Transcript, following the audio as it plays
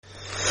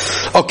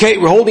Okay,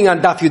 we're holding on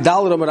Daf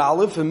Yudal Amud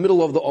Aleph in the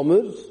middle of the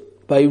Amud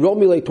by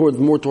Romile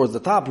towards the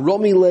top.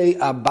 Romile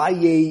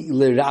Abaye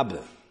L'Rabbe.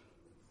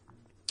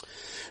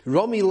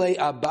 Romile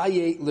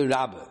Abaye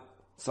L'Rabbe.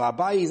 So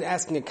Abaye is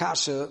asking a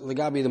kasha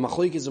legabi the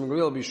machlokes and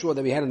Rabbi Yeshua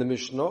that we had in the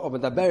Mishnah of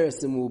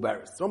Medaberes and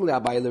Muberes. Romile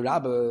Abaye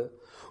L'Rabbe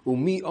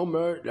Umi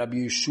Omer Rabbi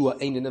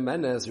Yeshua Ein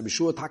Nemenes. Rabbi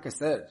Yeshua Taka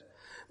said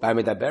by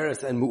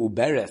Medaberes and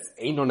Muberes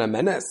Ein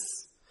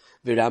Nemenes.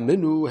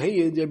 V'raminu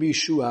heyed Rabbi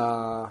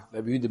Yeshua,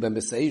 Rabbi Yehuda ben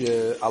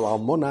Beseire, al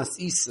almonas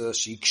isa,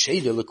 she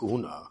ksheide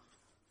lekuhuna.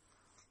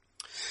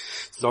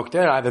 Sagt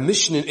I have a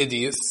mission in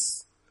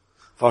Idias,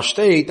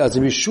 versteht, as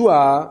Rabbi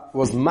Yeshua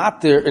was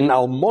matter in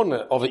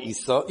almona of a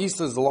Isa.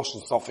 Isa is the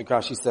Lashon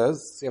Sofika, she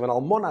says. So you have an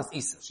almonas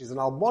Isa. She's an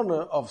almona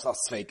of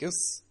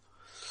Asfekis.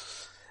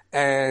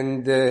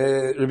 And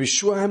Rabbi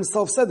Yeshua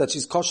himself said that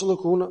she's kosher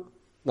lekuhuna.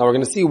 Now we're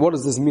going to see what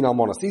does this mean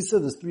almonas Isa.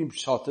 There's three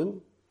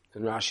pshatim.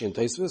 In Rashi and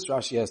Tosfos,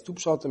 Rashi has two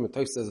pshatim, and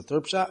Tosfos has a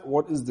third pshat.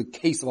 What is the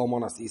case of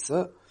Almonas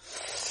Isa?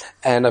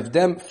 And of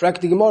them, Frak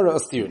the Gemara, a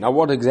steer. Now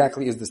what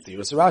exactly is the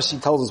steer? So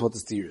Rashi tells us what the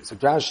steer is. So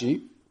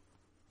Rashi,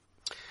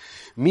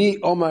 Mi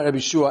Omar Rabbi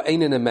Yeshua Ein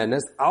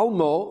Nemenes,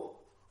 Almo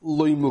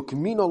Loi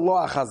Mukmino Lo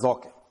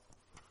Achazake.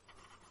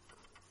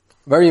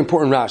 Very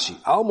important Rashi.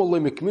 Almo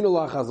Loi Mukmino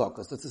Lo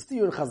Achazake. So it's a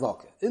steer in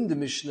Chazake. In the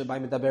Mishnah, by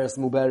Medaberes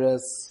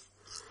Muberes,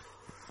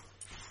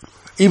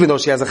 even though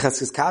she has a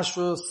Cheskes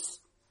Kashrus,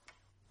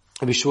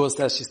 Rabbi Yeshua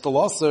says she's still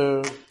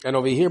aser, and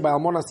over here by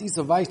Almonas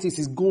Isa, Vaistis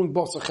is going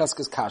Bosa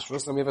Cheskes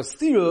Kashrus, and we have a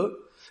steer,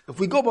 if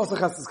we go Bosa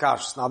Cheskes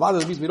Kashrus. Now, about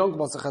this we don't go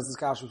Bosa Cheskes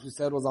Kashrus, we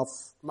said was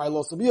as my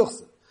loss of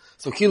Yochse.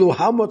 So, Kilu,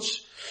 how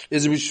much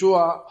is Rabbi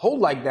Yeshua hold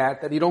like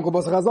that you don't go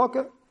Bosa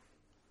Chazaka?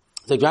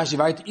 So, Rashi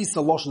Vait Isa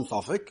Loshen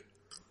Sofik.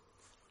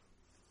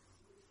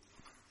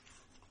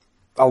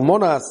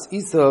 Almonas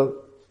Isa,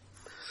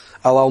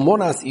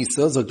 Almonas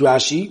Isa, so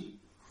Rashi,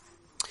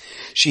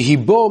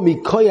 Shehibo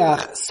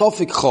Mikoyach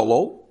Sofik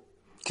Cholol,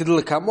 now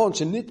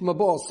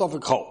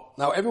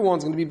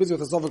everyone's going to be busy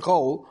with a Sofik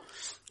Chol,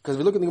 because if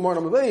you look at the Gemara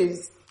number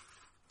Beis,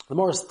 the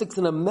Gemara sticks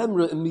in a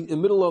memra in the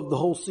middle of the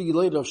whole sugya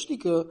later of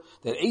Shtika,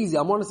 that easy,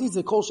 Almonas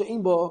Isa, Kol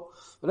She'im Ba,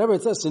 whenever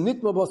it says,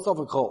 Shenitma Ba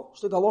Sofik Chol.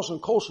 Shtit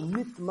HaLoshon, Kol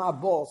Shenitma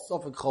Ba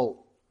Sofik Chol.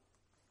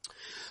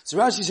 So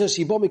Rashi says,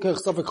 Shehibo Mikoyach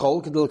Sofik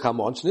Chol, Kedil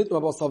Kamon,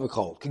 Shenitma Ba Sofik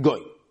Chol.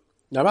 Kigoy.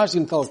 Now Rashi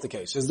didn't tell us the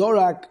case.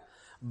 Shezorak,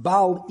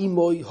 Bal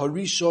Imoy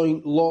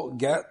Harishoin Lo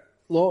Get,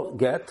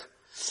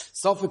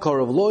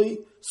 Sofik of Loi,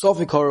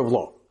 Sofik of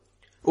Law.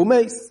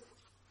 Umeis.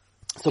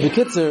 So the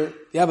kitzer,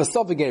 you have a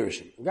Sofik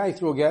Gerishin. The guy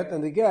threw a get,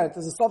 and the get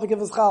is a Sofik of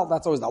his chal.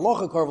 That's always the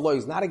halacha. Kor of Law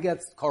is not a get,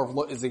 Kor of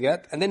Law is a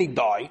get, and then he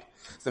died.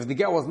 So if the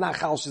get was not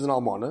chal, she's an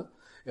almana.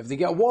 If the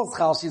get was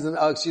chal, she's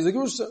a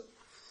grusha.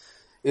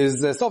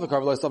 Is Sofik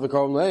of Law, Sofik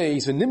of Law.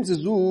 So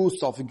nimtzu,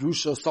 Sofik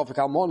grusha, Sofik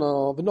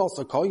almana,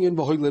 v'nosa koyin,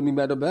 v'hoyle mi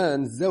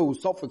medaben, zeu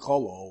Sofik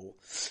cholo.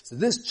 So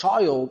this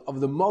child of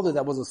the mother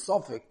that was a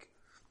Sofik,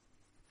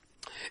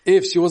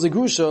 if she was a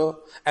grusha,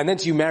 and then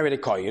she married a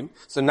kohen,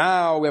 so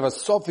now we have a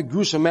Sofik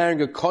grusha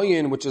marrying a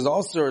kohen, which is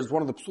also is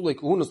one of the psulei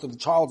kuhunas of the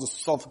child's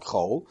Sofik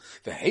chol.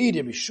 The hey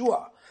Rabbi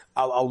Yeshua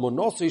al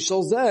almonosei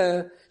shel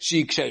zeh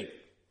she kshay.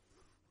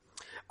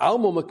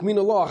 Almo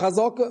makmina lo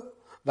chazaka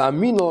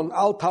va'aminon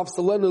al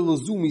tafsalena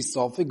lezumi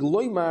Sofik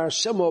loymar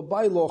shema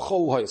baylo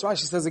chol hoyes.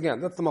 Rashi says again,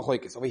 that's the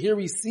machlokes. Over here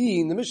we see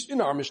in the Mishnah,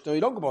 in our Mishnah,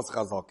 you don't go about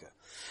chazaka.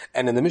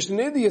 And in the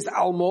Mishnah is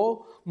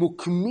Almo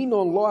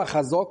mukminon lo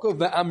achazaka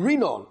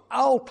ve'amrinon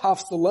al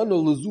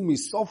tafsaleno lezumi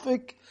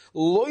Sofik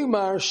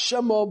loymar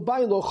shema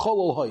baylo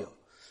cholol hoya.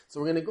 So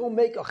we're going to go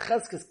make a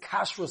cheskes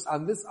kashrus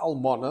on this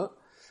almana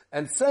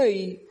and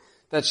say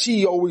that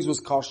she always was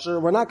kosher.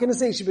 We're not going to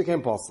say she became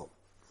apostle.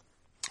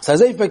 So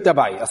as a effect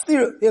dabai, a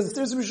steer, he has a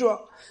steer to be sure.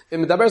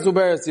 In Medaberes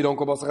Muberes you don't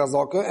go about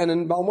chazaka, and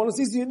in Almana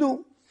Sisi you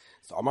do.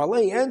 So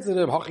Amalei answered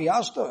him hachi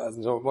ashta, as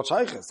what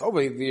shayches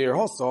over here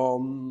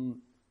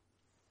hosom.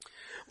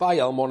 By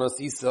Almonas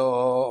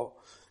Isa,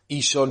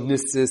 Isha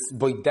Nissis,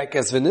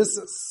 Boydekes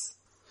Venissis.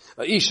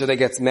 Isha that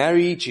gets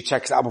married, she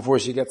checks out before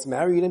she gets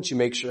married, and she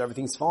makes sure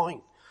everything's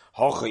fine.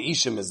 Hocha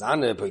Isha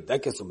Mezane,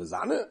 Boydekes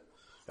Mezane.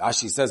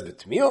 Rashi says,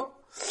 Betmio.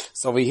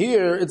 So over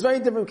here, it's very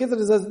different.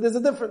 There's a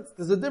difference.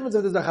 There's a difference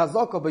if there's a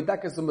Chazaka,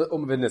 Boydekes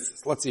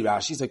Venissis. Let's see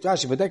Rashi. So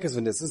Rashi, Boydekes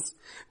Venissis.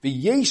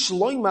 V'yesh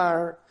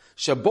loymar,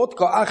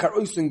 Shabotka achar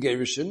oisun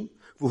gerishin,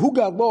 v'hu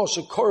gad lo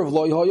shekor of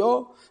loy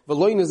hoyo,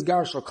 v'loy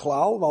nizgar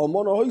shaklal,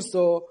 v'almona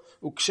hoyso,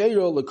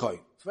 uksheiro lekoy.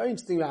 It's very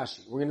interesting,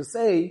 Rashi. We're going to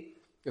say,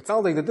 it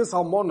sounds like that this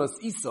Almonas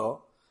Isa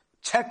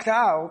checked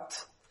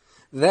out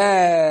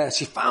that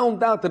she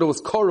found out that it was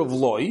kor of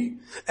loy,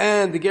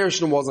 and the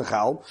gerishin wasn't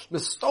chal.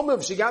 Nestoma,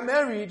 if she got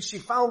married, she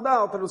found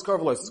out that it was kor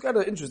of loy. So it's kind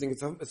of interesting.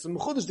 It's a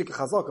mechudesh dik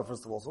chazaka,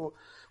 first of all. So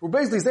we're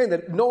basically saying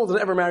that no one's going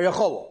to ever marry a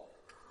cholol.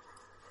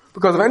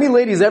 Because if any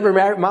lady's ever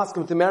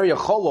masking to marry a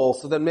cholol,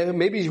 so then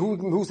maybe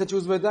who said she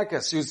was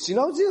Vedekes? She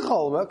knows she's a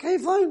cholol. Okay,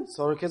 fine.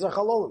 So her kids are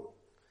chololim.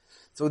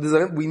 So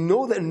we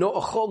know that a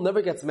chol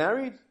never gets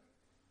married.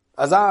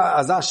 As a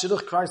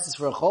shidduch crisis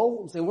for a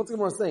chol, I'm saying, what's the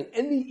Gemara saying?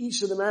 Any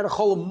isha that married a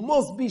chol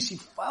must be, she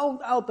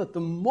found out that the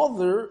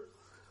mother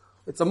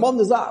It's a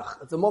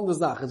mondazach.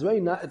 It's very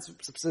not, it's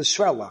a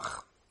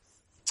shvelach.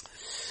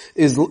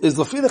 Is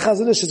Lafi the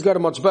Chazon Ish has got it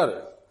much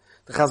better.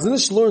 The Chazon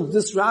Ish learned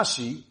this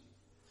Rashi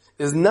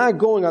is not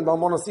going on the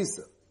Almana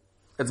Sisa.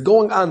 It's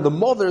going on the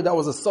mother that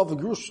was a Safek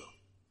Grusha.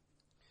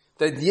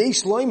 That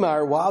Yesh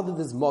Loimar, why did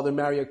this mother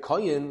marry a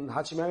Kohen?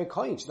 How'd she marry a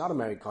Kohen? She's not a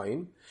married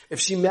Kohen. If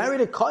she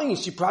married a Kohen,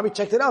 she probably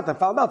checked it out and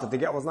found out that the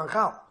get was not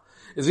Chal.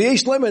 Is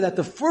Yesh Loimar that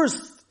the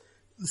first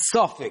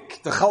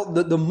Safek,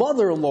 the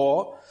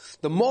mother-in-law,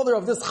 the mother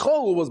of this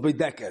Chol was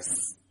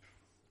Beidekes.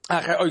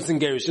 Acher oisen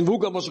gerishin,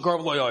 v'hu gam moshe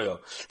karv lo yoyo,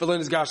 v'lein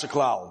is gasha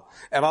klal.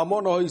 Ev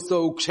almona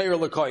hoiso ksher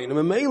lekoyin. And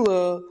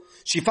Memela,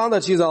 she found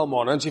that she's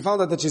almona, and she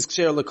found out that she's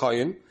ksher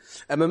lekoyin.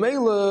 And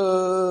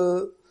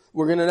Memela,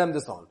 we're going to name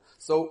this on.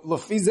 So,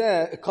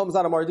 lefizeh, it comes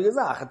out of Mardi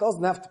Gazach. It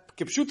doesn't have to,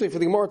 kipshute for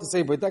the Gemara to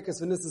say,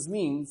 Beidekes v'nisses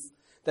means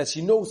that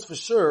she knows for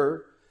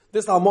sure,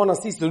 this almona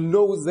sister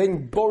knows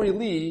saying bori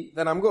li,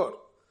 that I'm good.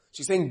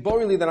 She's saying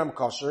bori li that I'm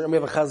kosher, and we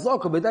have a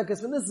chazak of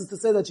Beidekes v'nisses to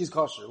say that she's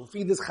kosher.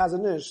 Lefi this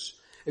Chazon Ish,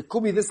 it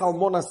could be this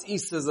almonas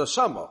is a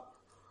shama.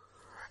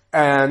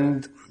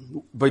 And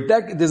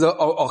there's a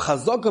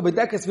chazaka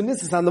bedekes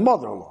v'nisses on the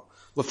mother-in-law.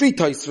 Lafi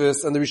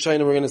Taisvis and the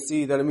Rishayim we're going to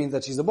see that it means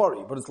that she's a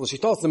bari, but it's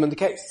l'shitasim in the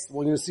case.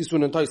 We're going to see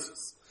soon in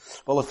Taisvis.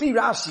 But Lafi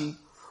Rashi,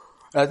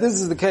 this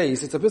is the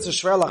case. It's a bit of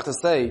shverlach to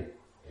say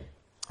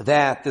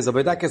that there's a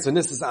bedekes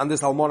v'nisses on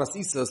this almonas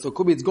isa, so it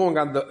could be it's going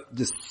on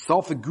the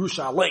Safek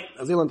Grusha Alein,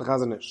 as Ilan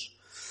Chazon Ish.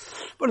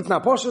 But it's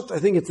not poshut. I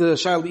think it's a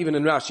child even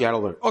in Rashi had to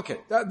learn.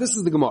 Okay, this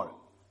is the Gemara.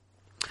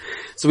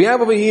 So we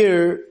have over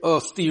here a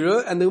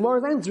stira, and the Gemara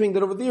is answering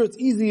that over there it's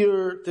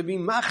easier to be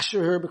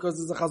machsher her because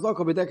there's a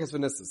chazaka bedekes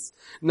v'nisses.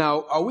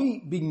 Now, are we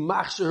being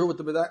machsher her with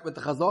the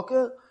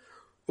chazaka,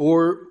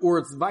 or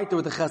it's weiter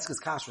with the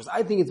cheskes kashrus?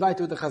 I think it's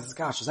weiter with the cheskes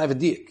kashrus. I have a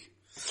diak.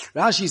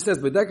 Rashi says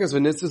bedekes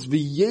v'nisses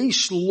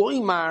v'yesh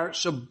loymar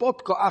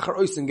shabotka achar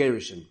oisen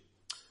gerishin.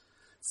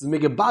 This is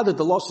megabadet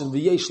the lashon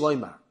v'yesh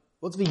loymar.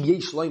 What's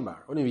v'yesh loymar?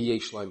 What do you mean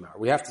v'yesh loymar?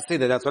 We have to say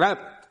that that's what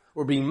happened.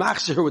 We're being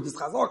machsher her with this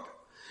chazaka.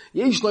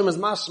 Yesh loymar is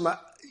mashma.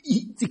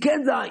 It's a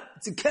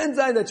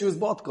kenzain that she was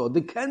botka.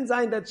 The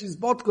kenzain that she's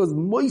botka is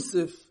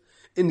moisif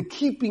in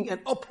keeping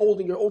and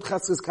upholding her old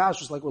cheskes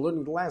kashrus, like we're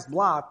learning in the last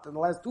blot and the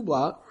last two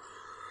blot.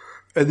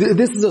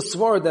 This is a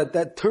svar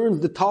that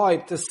turns the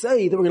tide to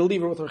say that we're going to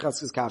leave her with her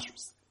cheskes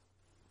kashrus.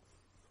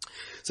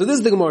 So this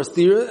is the Gemara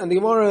stira, and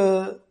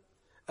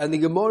the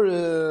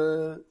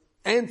Gemara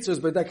answers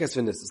by dekes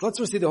v'nisses. Let's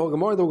first see the whole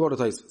Gemara, then we'll go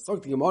to Taisvis.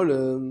 Talk to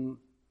Gemara.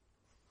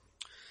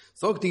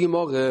 Sog die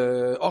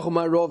Gemara, och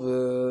mal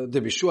rov, de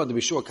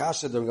Bishua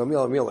kasha, de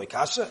Gamil like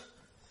kasha.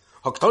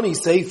 Hoktoni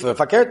safe,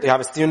 verkehrt, you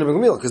have a steer in the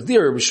Gamil, because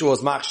dear Bishua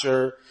is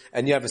machsher,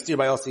 and you have a steer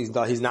by us, he's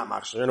not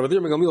machsher. And over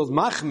there, Gamil is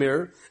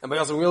machmir, and by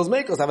us, Gamil is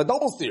makos, have a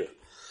double steer.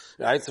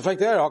 Right? So, in fact,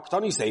 there,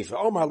 Hoktoni safe,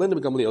 oh my linda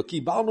Gamil,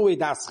 ki balnu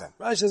daschem.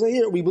 Right? She says,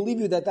 here, we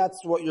believe you that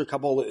that's what your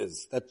Kabbalah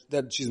is,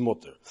 that she's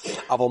mutter.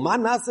 Aval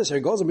man nasa, she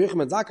goes,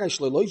 mirchem and zakai,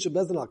 shleloisha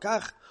bezdin al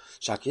kach,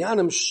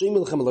 shakiyanim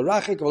shimil chem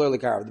l'rachik, v'lo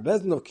l'karav. The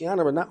bezdin of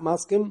Kiyanim are not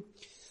maskim,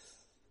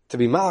 to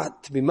be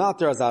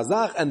mater as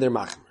azach, and they're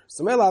machmer.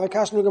 So mela have a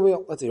kash no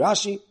Gamil. Let's see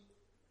Rashi.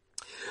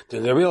 The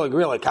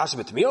Gamil like kash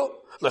betmil.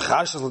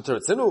 Lechash is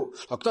l'tertzinu.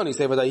 Hoktoni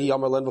say v'dahi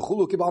amar len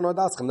v'chulu kibal no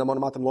adaschem. Nemon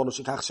matem lo no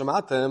shikach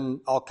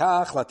shematem. Al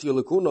kach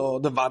latil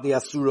lekuno. The vadi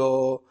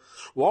asuro.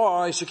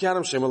 Why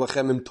shekyanim shem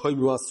lechem im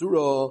toimu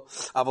asuro.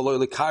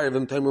 Avaloi lekarev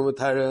im toimu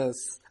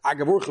materes.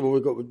 Agavurchem we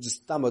go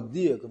just tam a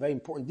diak, a very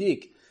important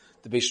diak.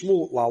 The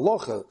Beishmul la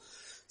locha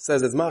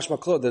says it's mashma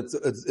klod,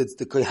 it's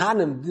the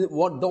kohanim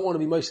don't want to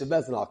be Moshe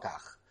Bezdin al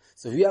kach.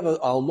 So if you have an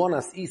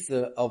almonas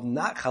isa of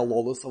not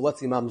chalolus, so let's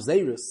say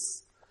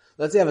mamzerus,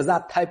 let's say if it's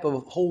that type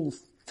of whole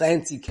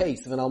fancy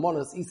case of an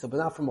almonas isa, but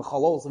not from a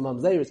chalolus and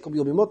mamzerus, could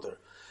be mutter.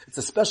 It's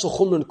a special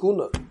chumra in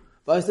kuna.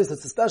 But it's a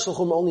special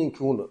chumra only in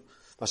kuna.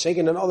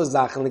 Mashenkin and other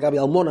zachen, like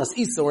almonas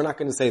isa, we're not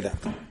going to say that.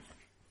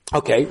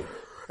 Okay.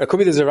 It could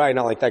be there's a right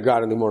not like that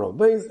God in the Gemara.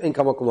 But in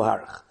kamakum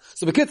laharach.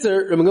 So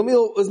Bekitzer, Rabbi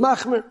Gamil is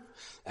machmer.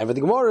 And for the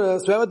Gemara,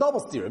 so we have a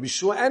double steer, Rabbi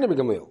Shua and Rabbi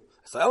Gamil.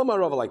 So Elamar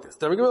Rava like this.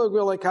 The Rabbi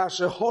Gamil like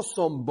kasha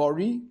hosom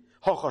bari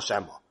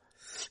hochashema.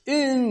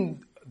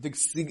 In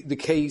the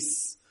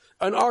case,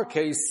 in our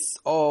case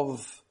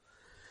of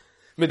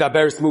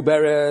Midaberes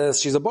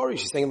Muberes, she's a bari.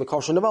 She's saying the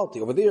kosher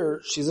nevalti. Over there,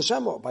 she's a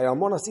shema. By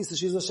Almona Sisa,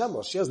 she's a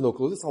shema. She has no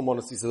clue. This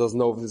Almona Sisa doesn't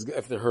know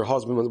if her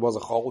husband was a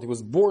chol. He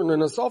was born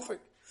in a Suffolk.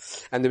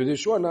 And the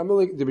Bishua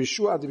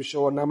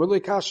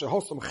Namalei Kasha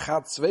Hosom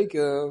Chat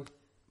Sveike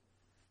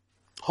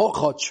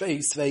Hochot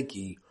Shvei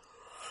Sveiki.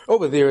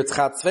 Over there it's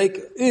Chat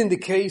Sveike. In the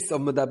case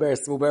of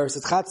Medaberes Muberes,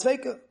 it's Chat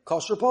Sveike.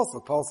 Kosher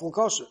Apostle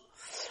kosher.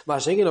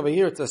 Mashenkin over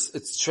here it's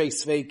Shvei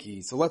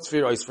Sveiki. So let's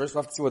fear ice first.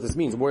 We'll have to see what this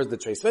means. Where's the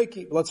Shvei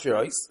Sveiki? Let's fear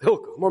ice.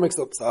 Hilka. More mixed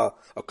up.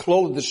 A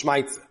klol of the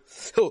Shmeitze.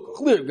 Hilka.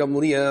 Clear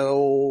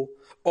Gamliel.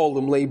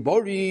 Olam Lei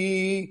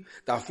Bori.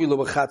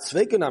 Dafilo B'Chat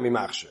Sveike Nami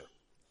Machsher.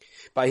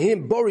 By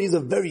him, Bori is a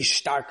very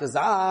stark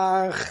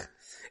azach.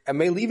 And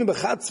may leave him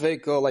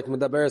b'chatzveko, like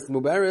Medaberes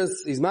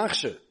Muberes, he's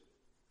machsher.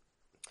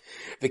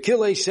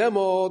 V'kilei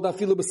Shemo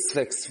dafilu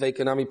b'sfek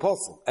sveika nami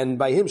posel. And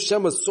by him,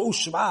 Shemo is so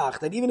schwach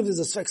that even if there's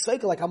a svek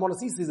sveika like Amon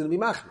Asisi, he's going to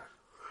be machmer.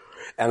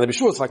 And the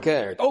Bishur is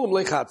fakert. Olam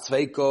lechat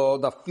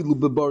sveika dafilu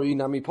b'bari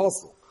nami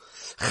posel.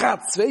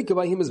 Chat sveika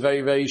by him is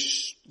very, very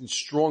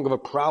strong of a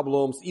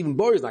problem. Even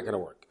bari is not going to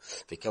work.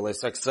 V'kilei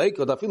svek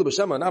sveika dafilu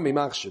b'shema nami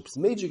machshir. It's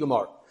major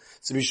Gemara.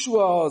 So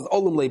Bishur is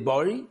olam le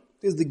bari.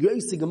 This is the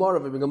greatest Gemara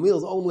of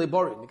Gamil's own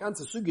labor. The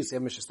ganze Sugis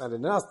have Mishnah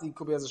standard nasty,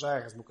 could be as a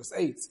Shaykh as Mukas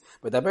 8.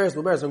 But that bears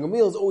no bears.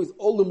 Gamil is always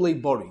olam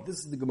labori. This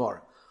is the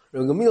Gemara.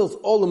 Gamil is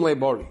olam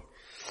labori.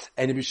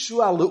 And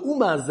Bishua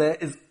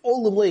le'umazeh is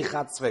olam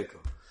leichat tzveika.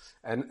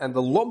 And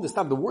the lom, this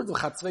time, the words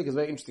of chat tzveika is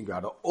very interesting.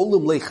 Olam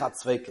leichat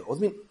tzveika. What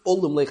does it mean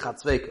olam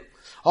leichat tzveika?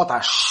 Hat a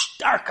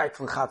starkheit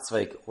von chat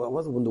tzveika. What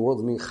was it when the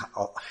words mean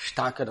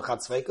starkheit of chat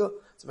tzveika?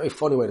 It's a very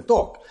funny way to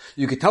talk.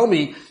 You could tell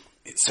me,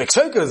 Svek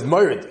Sveika is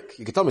moiridik.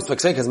 You can tell me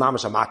Svek Sveika is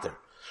mamash amater.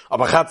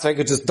 But Chat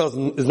Sveika just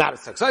is not a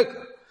Svek Sveika.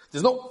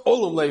 There's no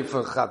Olam Lei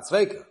for Chat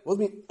Sveika. What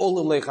does it mean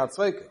Olam Lei Chat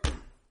Sveika?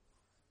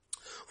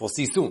 We'll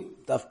see soon.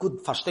 Daf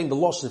good verstehen the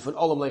lotion von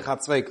Olam Lei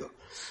Chat Sveika.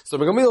 So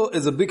Gamil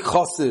is a big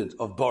chassid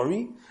of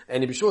Bari,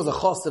 and Ibishur is a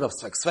chassid of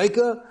Svek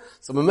Sveika.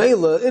 So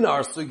Mamela, in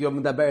our sugya,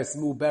 Medaber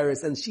Smu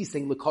Beres, and she's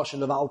saying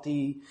Lekoshen of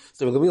Alti.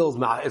 So Gamil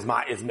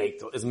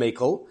is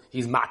Mekel.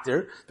 He's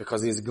Mater,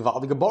 because he's a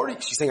Gevaldige Bari.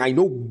 She's saying, I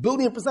know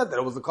 1,000,000% that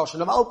it was the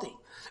Koshen of Alti.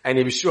 And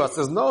Ibishur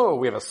says, no,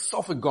 we have a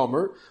Sophic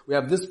Gomer. We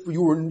have this,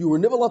 you were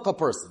Nivelat a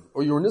person,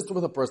 or you were Nista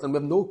with a person, and we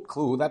have no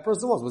clue who that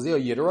person was. Was he a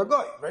Yid or a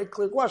Goy? Very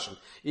clear question.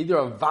 Either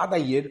a Vada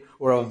Yid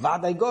or a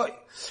Vada Goy.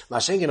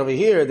 Mashenkin over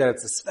here, that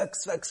it's a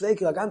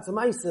Svek, a ganze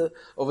Meise,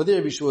 over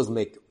there Ibishur is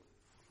Mekel.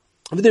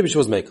 Over there Ibishur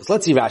is Mekel. So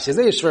let's see Rashi. Is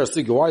there a Shver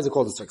Sugi? Why is it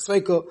called a Svek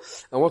Sveika?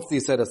 And what's the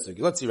Yisera Sugi?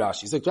 Let's see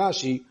Rashi. So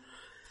Rashi,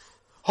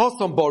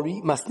 Hasam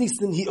Bari,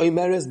 Masnisin hi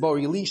oimeres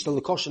Bari lish the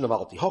lekoshen of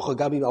Alti. Hocha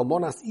gabi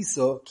almonas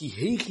isa, ki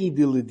heichi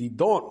di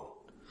ledidon.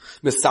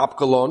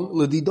 Misapkalon,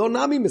 ledidon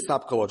nami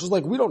misapkalon. Just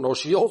like we don't know,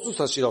 she also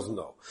says she doesn't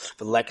know.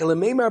 The lekele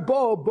meimer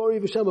bo, Bari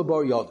v'shema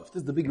Bari Yodef.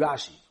 This is the big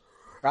Rashi.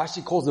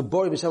 Rashi calls it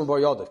Bari v'shema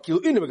Bari Yodef.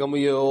 Kilu inu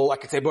begamil, I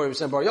could say Bari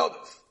v'shema Bari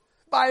Yodef.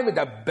 By me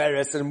da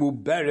beres and mu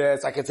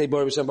beres, I could say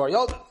Bari v'shema Bari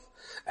Yodef.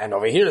 And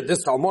over here,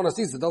 this Salmona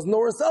sees it doesn't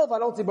know herself, I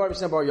don't see Bari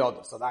v'shema Bari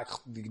Yodef. So that,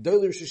 the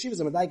G'dayli Rosh Hashivas,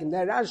 I'm like in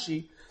there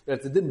Rashi,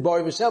 that it didn't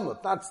Bari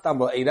v'shema, not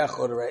Stamba Eirech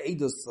or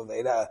Eidus of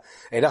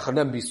Eirech or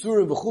Nem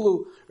Bisurim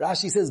v'chulu.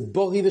 Rashi says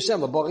Bari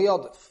v'shema, Bari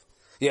Yodef.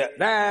 Yeah,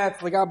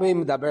 that's like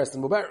Abim Daberes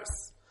and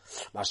Muberes.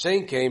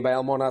 Mashen came by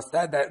Almonas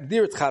that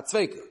there it's Chat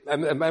Sveika.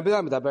 And by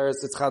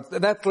Daberes it's Chat.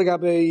 That's like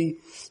Abim.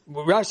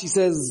 Rashi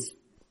says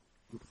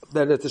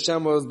that it's a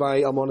Shem was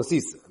by Almonas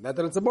Isa. That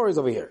it's a Boris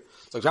over here.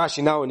 So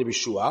Rashi now in the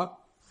Bishua.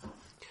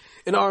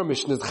 In our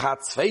mission is Chat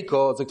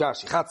Sveika. So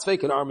Rashi Chat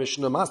Sveika in our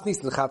mission.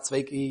 Masnis in Chat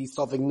Sveika.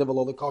 Sofik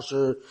Nivel the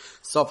kosher.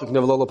 Sofik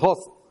Nivel the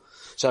apostle.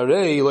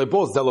 Sharei loy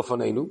boz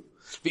zelofanenu.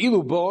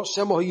 V'ilu bo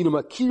Shemo hayinu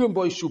makirim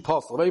boy shu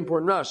apostle. Very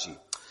important Rashi.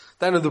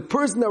 Then the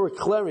person that we're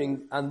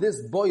declaring on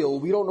this boil,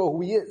 we don't know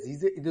who he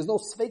is. There's no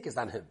sfekis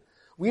on him.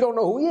 We don't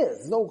know who he is.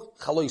 There's no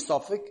chaloi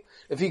sofik.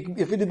 If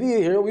he'd be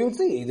here, we would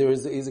see. Either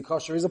he's a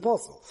kosher, he's a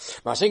apostle.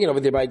 Mashenkin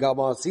over there by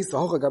Galman Sisa,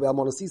 Hocha Gabi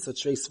Almona Sisa,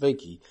 Trey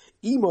Sveki.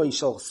 Imo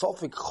Ishal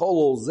Sofik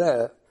Cholo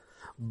Zeh,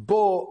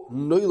 Bo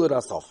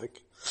Noilera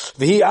Sofik.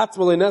 V'hi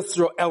Atzmele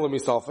Nesro Elemi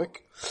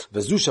Sofik.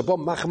 V'zusha Bo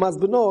Machmaz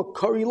Beno,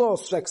 Kori Lo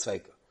Svek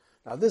Sveka.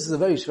 Now this is a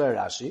very shver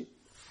Rashi.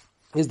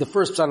 He's the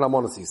first Pshat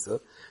Almona Sisa.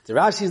 The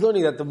Rashi is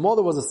learning that the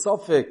mother was a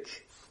Suffolk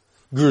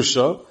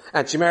Grusha,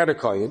 and she married a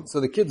Kohen, so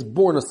the kid's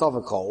born a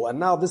Suffolk Hole, and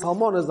now this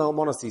Almona is the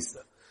Almona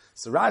Sisa.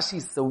 So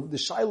Rashi, so the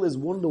Shaila is,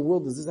 what in the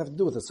world does this have to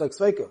do with a Svek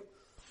Sveika?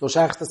 No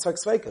Shaykh to Svek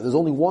Sveika. There's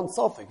only one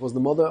Suffolk. Was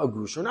the mother a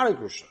Grusha or not a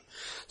Grusha?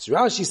 So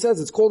Rashi says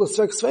it's called a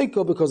Svek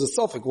Sveika because a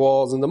Suffolk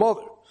was in the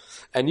mother.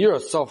 And you're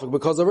a Suffolk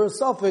because of her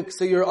Suffolk,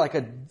 so you're like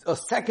a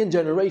second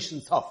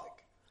generation Suffolk.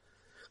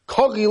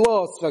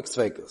 Kogila Svek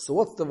Sveika. So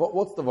what's the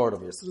word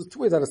of here? So there's two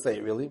ways how to say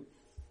it really.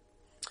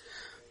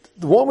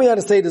 The one way how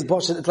to say it is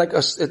Bashan, it's like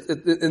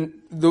the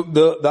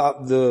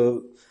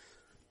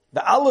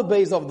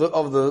alibes of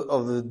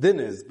the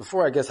din is,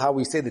 before I guess how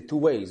we say the two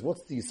ways.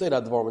 What's the Yisrael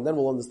Advarim? And then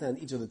we'll understand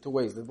each of the two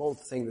ways. They're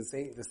both saying the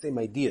same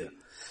idea.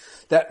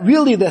 That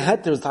really the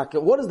heter is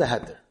talking, what is the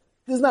heter?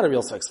 This is not a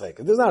real Svek Sveika.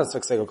 This is not a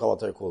Svek Sveika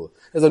Kalater Kula.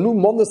 There's a new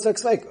Mother Svek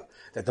Sveika.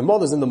 That the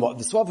mother's in the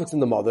Swafik's in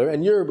the mother,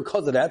 and you're,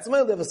 because of that, so they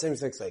have the same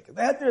Svek Sveika.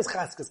 The heter is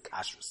Chaskas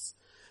Kashrus.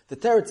 The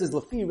teretz is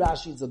Lafi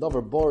Rashi, it's a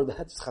dover bor, the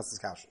heter is Chaskas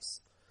Kashrus.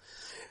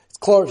 It's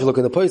clear if you look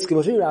at the Poskim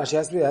of Rashi,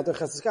 has to be a heter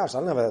Chaskas Kashrus. I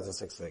don't have a heter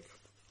Svek Sveika.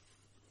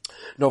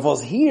 Now, if I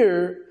was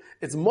here,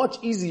 it's much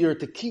easier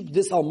to keep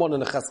this Almon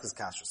in a Chaskas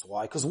Kashrus.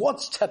 Why? Because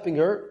what's stepping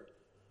her?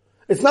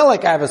 It's not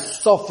like I have a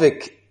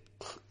Suffolk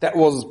that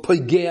was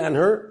Pegay on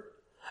her.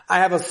 I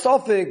have a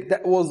Suffolk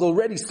that was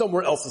already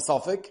somewhere else a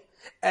Suffolk,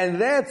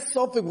 and that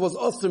Suffolk was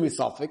Osami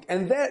Suffolk,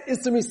 and that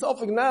Isami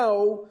Suffolk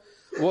now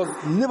was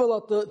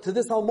Nivelat to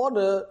this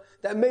Almona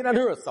that made on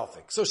her a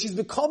Suffolk. So she's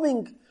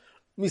becoming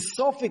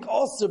Misofik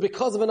Osir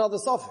because of another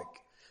Suffolk.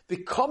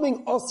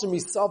 Becoming Osir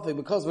Misofik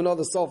because of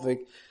another Suffolk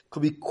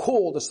could be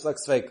called a Svek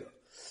Sveika.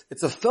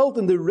 It's a felt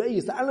in the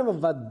reis. The animal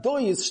of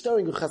vadoy is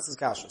stirring the chesed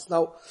kashrus.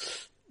 Now,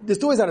 there's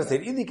two ways how to say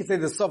it. Either you can say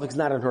the suffix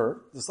not in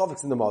her, the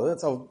suffix in the mother.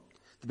 That's how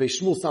the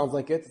Beis Shmuel sounds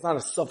like it. It's not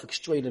a suffix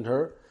straight in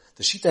her.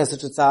 The Shita has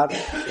such a tzad.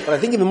 But I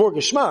think even more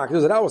geschmack, this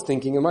is what I was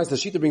thinking, and the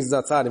Shita brings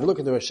that tzad. If you look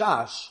into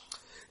Rashash,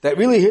 that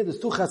really here there's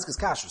two cheskes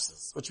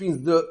kashruses, which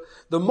means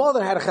the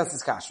mother had a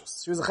cheskes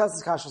kashrus. She was a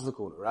cheskes kashrus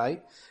lakuna,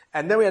 right?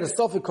 And then we had a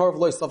suffix karv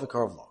lo, suffix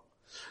karv lo.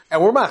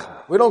 And we're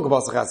machmer. We don't go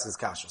about the cheskes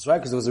kashrus, right?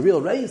 Because there was a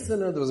real reis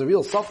in her, there was a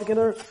real suffix in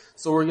her,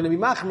 so we're going to be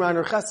machmer on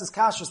her cheskes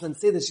kashrus and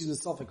say that she's a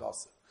suffix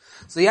also.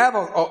 So you have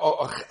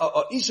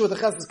a isha with a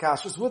cheskes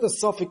kashrus with a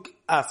suffix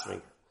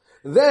asring.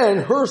 Then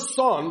her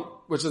son,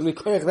 which is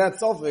Mikoyach, that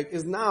suffix,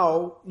 is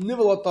now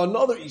nivelat to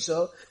another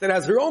Isha that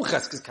has her own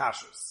cheskes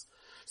kashrus.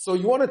 So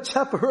you want to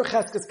chep her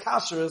cheskes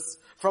kashrus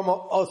from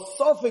a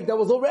suffix that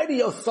was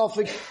already a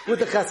suffix with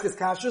the cheskes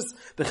kashrus.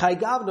 The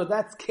chaygavna,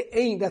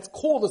 that's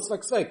called a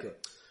svek.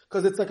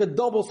 Because it's like a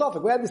double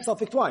suffix. We had the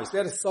suffix twice. We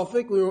had a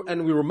suffix, we were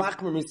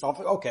machmer min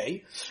suffix,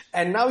 okay.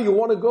 And now you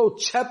want to go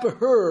chep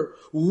her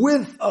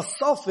with a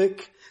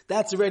suffix,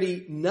 that's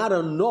already not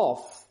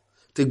enough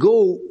to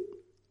go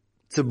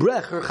to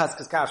break her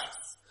cheskes kashrus.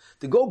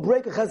 To go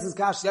break a cheskes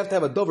kashrus, you have to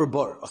have a dover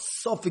bar, a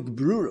suffix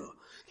brura.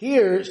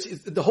 Here,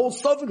 the whole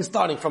suffix is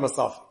starting from a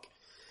suffix.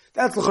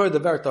 That's the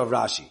verta of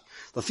Rashi.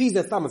 The fees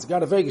that it's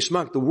got a very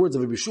geschmack, the words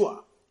of Rabbi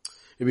Yeshua.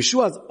 Rabbi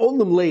Yeshua is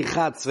olam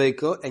leichad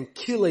tzveika and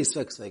kilei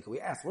svek tzveika. We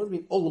asked, what does it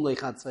mean olam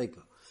leichad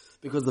tzveika?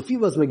 Because the fees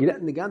was megiret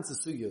in the ganze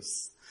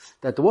sugyus,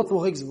 that the what's the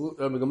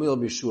Rabbi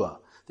Yeshua.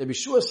 The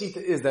Bishua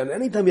Shita is that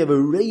anytime you have a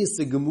reis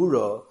a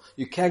gemura,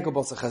 you can't go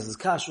basa chesed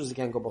kashrus, you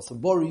can't go basa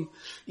bori.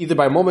 Either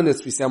by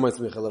momentus we say amoyts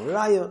michel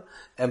raya,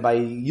 and by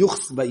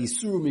yuchs, by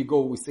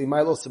yisurum we say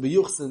milos be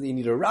yuchs, and you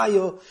need a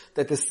raya.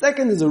 That the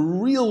second is a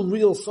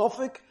real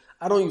suffix.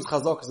 I don't use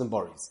chazakas and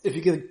boris. If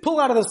you can pull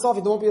out of the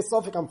suffix, there won't be a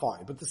suffix, I'm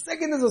fine. But the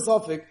second is a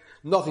suffix,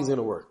 nothing's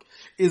gonna work.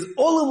 Is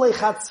olam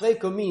leichat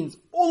tzveika means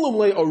olam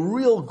le a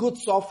real good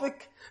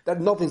suffix that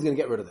nothing's gonna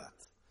get rid of that.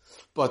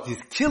 But this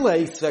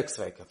kilei svek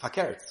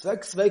fakir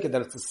svek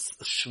that it's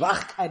a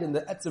schwachkeit in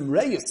the etzem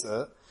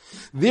reise.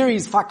 There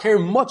is fakir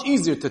much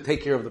easier to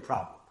take care of the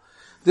problem.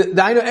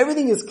 I know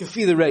everything is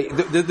kafi the rei.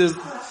 There's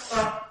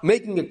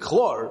making a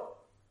klor.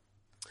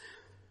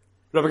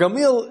 Rabbi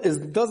Gamil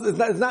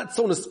is not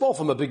so nispol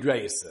from a big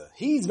reise.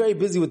 He's very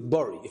busy with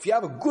bori. If you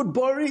have a good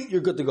bori, you're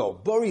good to go.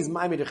 Bori is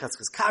ma'amid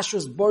cheskes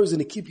kashrus. Bori is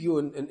going to keep you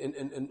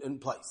in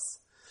place.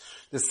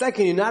 The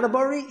second you're not a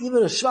bori,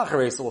 even a schwacher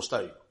reise will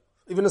start you.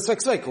 Even a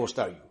svek will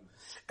start you.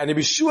 And if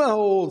Yeshua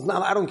holds,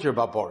 now I don't care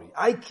about Bori.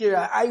 I go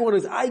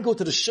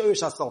to the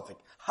Shoyish HaSalfik.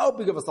 How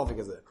big of a Salfik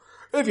is it?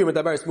 If you're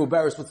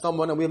embarrassed with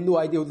someone and we have no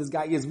idea who this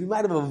guy is, we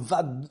might have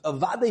a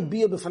Vadei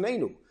Bia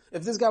B'Fanenu.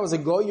 If this guy was a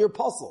goy, you're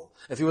puzzle.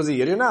 If he was a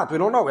yid, you're not. We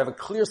don't know. We have a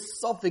clear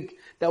Salfik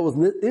that was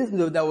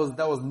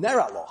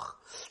Neraloch.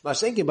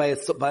 Mashenke by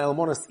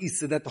Almonas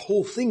Isa, that the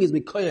whole thing is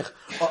Mikoyach,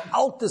 or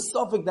Alta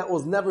Salfik that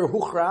was never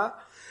Huchra,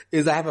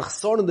 is I have a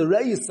son in the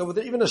Reis, so with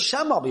even a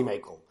Shem I'll be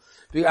Mekel.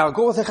 I'll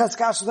go with a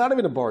cheskashrus, not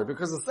even a bori,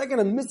 because the second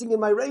I'm missing in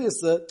my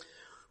reisa,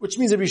 which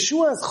means that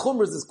Yeshua's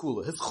chumras is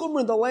cooler. His chumra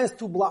in the last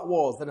two block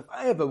walls, that if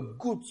I have a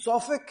good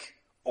suffix,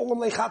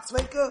 olam leichat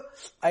tzveika,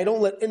 I don't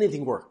let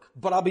anything work.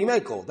 But I'll be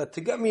mekel, that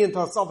to get me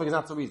into a suffix is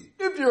not so easy.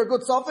 If you're a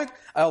good suffix,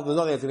 I'll do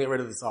nothing to get rid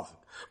of the suffix.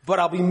 But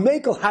I'll be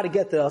mekel how to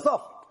get to a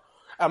suffix.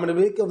 I'm going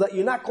to be mekel that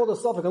you're not called a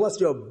suffix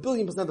unless you're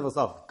 1,000,000,000% of a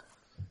suffix.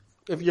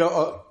 If you're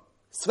a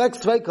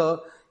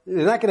tzveika,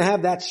 you're not going to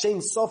have that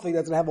shame suffix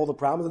that's going to have all the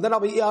problems, and then I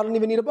don't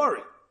even need a bari.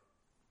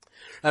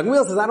 And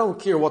Gamil says, I don't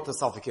care what the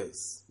suffix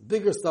is.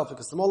 Bigger suffix,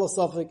 a smaller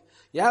suffix.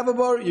 You have a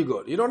bari, you're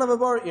good. You don't have a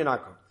bari, you're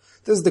not good.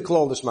 This is the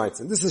klol the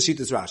Shmaitzin. This is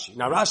Shitas Rashi.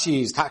 Now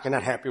Rashi is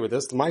not happy with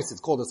this. The Mice is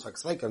called a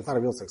svek sveka, it's not a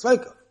real svek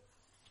sveka.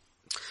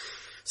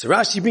 So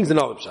Rashi brings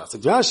another pshat. So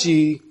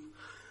Rashi,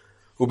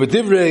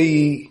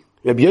 ubedivrei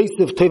Rabbi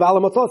Yosef Tov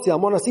Alamatasi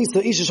Almona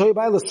Sisa Isha Shoy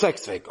Baila Svek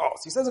Svek. Oh,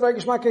 so he says a very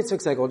geshmak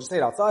svek svek. I'll just say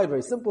it outside,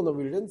 very simple, no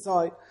read it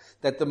inside.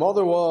 That the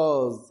mother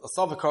was a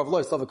Savik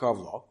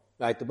Karvlo,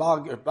 right? The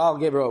Baal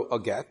gave her a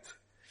get.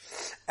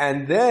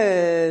 And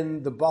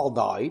then the Baal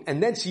died,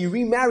 and then she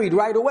remarried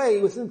right away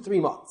within 3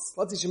 months.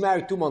 Let's say she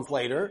married 2 months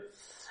later,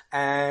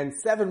 and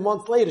 7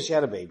 months later she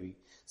had a baby.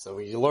 So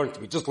we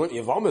just learned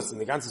Yavamis and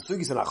the ganze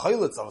Sugis and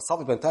Achayletz of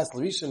Savik ben Tes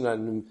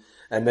Levishin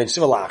and Ben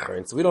Shiva Lacher.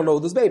 And so we don't know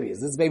who this baby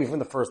is. This baby from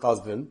the first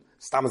husband.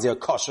 Stammazi a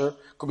kosher.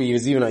 Could be he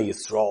was even a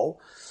Yisrael.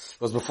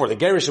 It was before the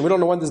Gerish, and we don't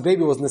know when this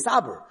baby was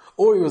Nisaber.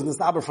 Or he was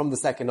Nisaber from the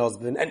second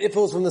husband. And if it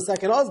was from the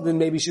second husband,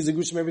 maybe she's a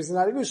Gusha, maybe she's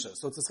not a Gusha.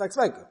 So it's a Svek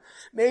Sveka.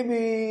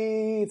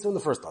 Maybe it's from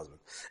the first husband.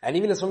 And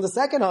even if it's from the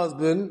second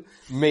husband,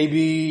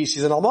 maybe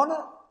she's an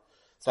Almana.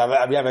 So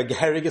we have a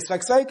Gerig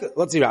Svek Sveka.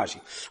 Let's see Rashi.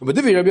 But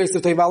Divi Rabbi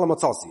Yosef Teivala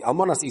Matzasi.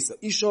 Almanas Isa.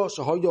 Isha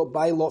Shahoyo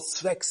Bailo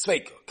Svek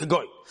Sveka.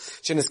 Kagoy.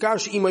 Sheniskar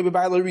She'imay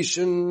Bebailo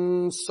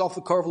Rishon.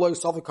 Sofik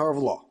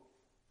Karvlo.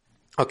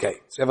 Okay.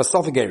 So you have a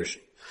Sofik Gerish.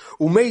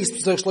 Umeis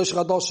p'sech shloish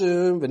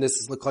chadashim,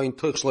 v'nisses l'koyin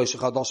tuch shloish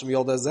chadashim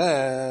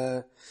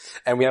yodazeh.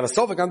 And we have a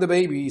sofik on the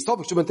baby,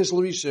 sofik shubin tish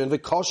l'rishin,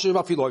 v'kosher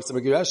v'afiloik to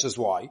megireshes.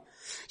 Why?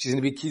 She's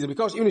going to be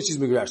kosher, even if she's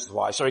megireshes.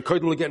 Why? Shari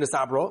koydem l'get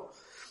nesabra.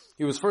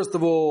 He was first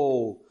of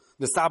all,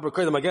 nesabra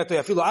koydem aget,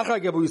 afilo achar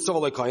gebu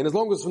yisov l'koyin. As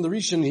long as from the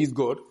rishin he's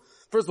good.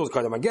 First of all,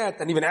 koydem aget,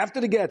 and even after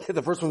the get,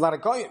 the first one's not a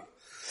koyin.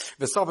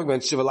 The sofik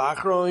ben shiva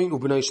l'achroin,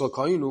 u'b'nei shel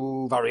koyin,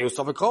 u'vareu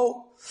sofik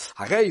chol.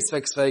 Harei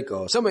svek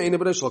sveka. Shema eine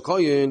b'nei shel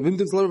koyin,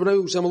 v'intins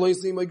l'revneu, shema lo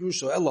yisli ma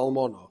grusha, el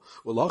almona.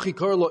 U'lachi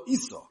kar lo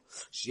isa.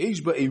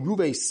 Sheish ba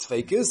eruvei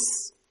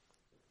svekis,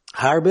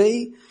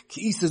 harbe,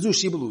 ki isa zu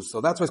shibelus. So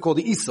that's why it's called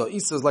the isa.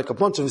 Isa is like a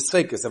bunch of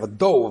svekis, of a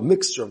dough, a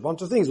mixture, a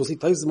bunch of things. We'll see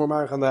Taisus more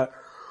marich on that.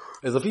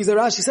 As the Fizer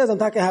Rashi says, I'm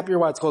taka happier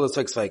why it's called a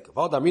svek sveka.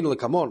 V'ad aminu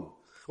l'kamon.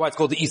 Why it's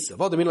called the Isa.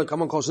 V'ad aminu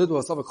l'kamon kol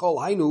shenitmu v'asofik chol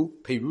hainu,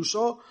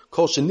 perusha,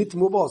 kol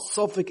shenitmu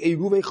v'asofik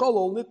eruvei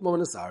cholol nitmu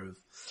v'nesariv.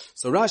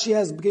 So Rashi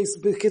has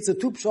Bekitza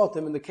two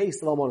pshatim in the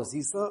case of Almonas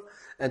Isa,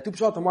 and two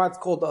pshatim why it's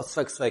called a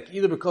svek sveka,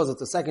 either because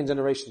it's a second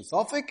generation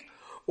sofik,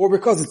 or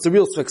because it's a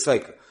real svek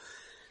sveka.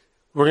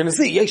 We're going to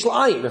see, yesh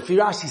l'ayim, if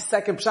Rashi's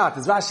second pshat,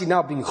 is Rashi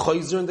now being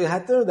chayzer in the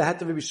heter of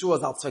Yeshua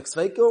is not svek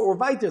sveka, or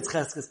weiter it's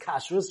cheskes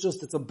kashrus,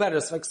 just it's a better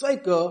svek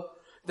sveka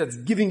that's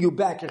giving you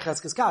back your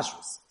cheskes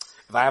kashrus.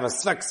 If I have a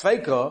svek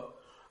sveka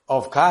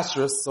of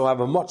kashrus, so I have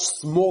a much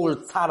smaller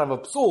tzad of a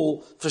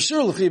psul, for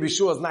sure Lefi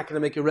Yeshua is not going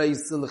to make a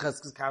raise in the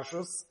cheskes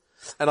kashrus,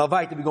 and I'll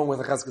weiter be going with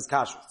the cheskes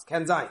kashrus.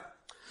 Ken zayin.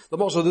 The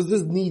Moshe, does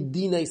this need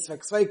dinei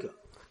svek sveka?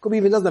 Could be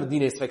even doesn't have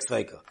dinei svek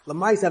sveka.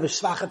 Lamais have a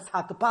shvachet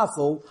tzad to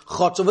passel,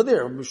 chotch over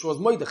there. Yeshua's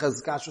moide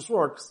cheskes kashrus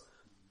works,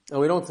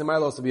 and we don't say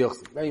mailos to be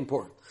yochsi. Very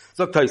important.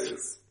 Zok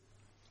Taisvis.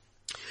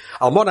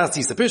 Almona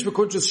asisa, pish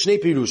bekuntrus shnei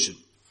pirushim.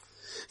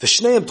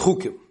 V'shneim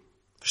tchukim.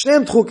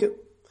 V'shneim tchukim.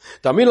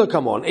 Damina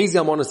come on, ezi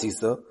almona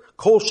asisa,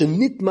 kol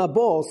shenitma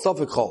bo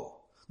sofik chol.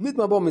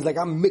 Nitma bo means like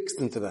I'm mixed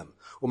into them.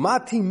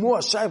 Uma timua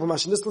shayv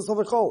v'mashinisla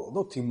sofik chol.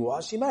 No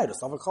timua, she married a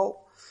sofik chol.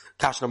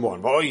 Kash number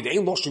one. V'oi,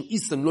 de'en loshin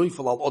isam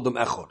loifel al odom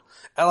echor.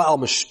 Ela al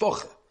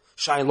mishpoche.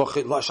 Shaykh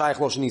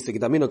loshin isa.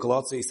 Gedamina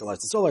kolatze isa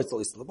leitz. So leitz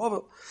isa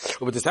lebavel.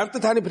 But this after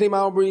tiny pnei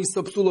ma'amri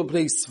isa psulam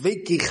pnei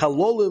sveiki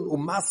chalolim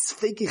umas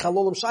sveiki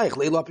chalolim shaykh.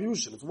 Leila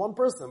pirushin. It's one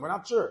person. We're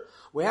not sure.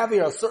 We have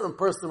here a certain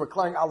person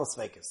reclining ala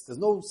sveikis. There's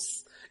no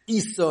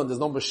isa, and there's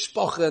no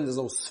mishpoche, and there's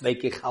no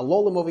sveiki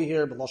chalolim over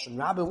here, but loshin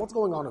rabbin. What's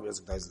going on over here?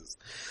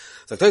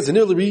 So the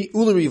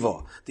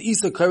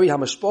Isa Kari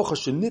Hamashpocha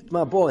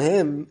Shenitma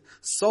Bohem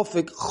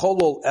Sofik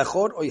Cholol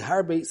Echor Oy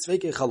Harbe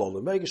Sveike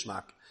Cholol. Very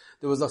geschmack.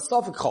 There was a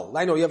Sofik Chol.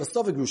 I know you have a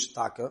Sofik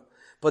Rushtaka,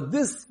 but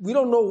this we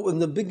don't know in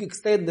the big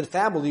extended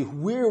family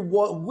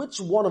which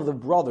one of the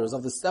brothers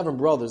of the 7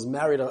 brothers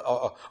married a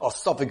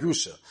Sofik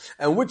Rusha,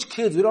 and which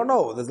kids we don't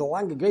know. There's a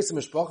Langa Geisa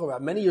Mishpocha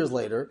about many years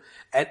later,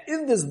 and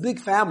in this big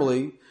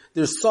family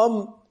there's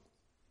some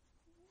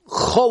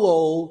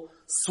Cholol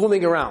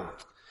swimming around.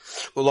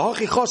 Now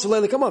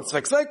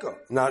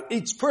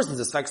each person is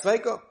a svek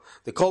sveka.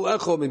 They call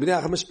echo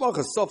mibnei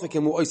hamishpacha sofik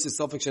him uoisis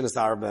sofik shenas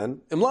arben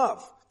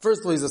imlav.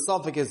 First of all, he's a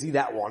sofik. Is he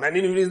that one? And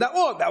even if he's that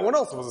one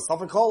also was a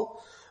sofik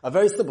call. A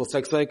very simple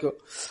svek sveka.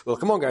 Well,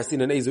 come on, guys.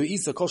 Seen an ezu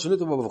isa kol shenitu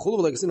b'vachulu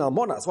like seen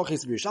almona. It's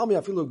v'chis b'yishalmi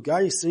afilu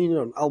guys seen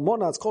an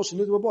almona. It's kol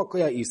shenitu b'vach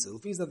koya isa.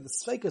 If he's that the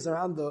svekas are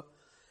on the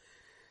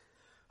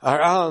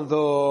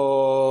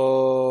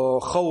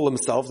cholol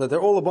himself, that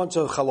they're all a bunch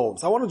of cholol.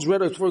 So I want to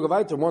read before we go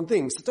weiter one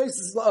thing. So this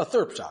is a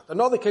third pshat.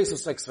 Another case of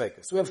svek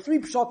sveka. So we have 3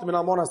 pshatim in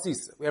Almona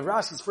Sisa. We have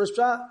Rashi's first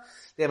pshat.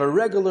 They have a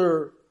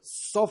regular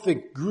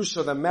Sofik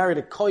Grusha that married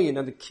a kohen,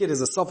 and the kid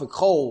is a Sofik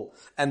chol,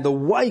 and the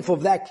wife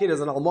of that kid is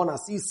an Almona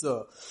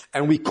Sisa,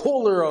 and we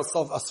call her a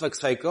svek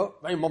sveka.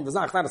 Very mom does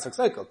not a svek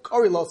sveka.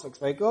 Kari lo svek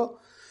sveka.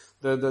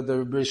 The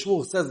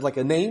Shmuel says like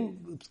a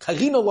name,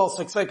 Karina lo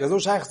svek sveka, there's no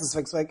shaykh to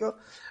svek sveka.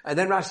 And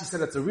then Rashi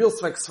said it's a real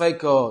svek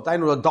sveka,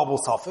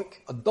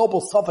 a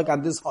double suffix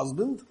on this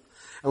husband.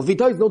 And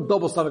Vita is no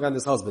double suffix on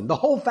this husband. The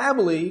whole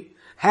family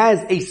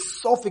has a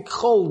sofik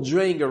chol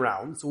draying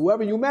around, so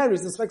whoever you marry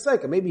is the svek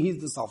sveka. Maybe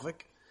he's the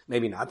sofik,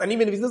 maybe not. And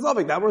even if he's the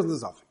sofik, that wasn't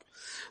the sofik.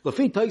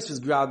 Lafi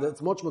Taisvis grad,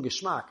 it's much more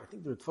geschmack. I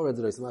think there are 4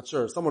 reis, I'm not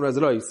sure. Someone has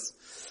reis.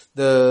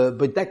 The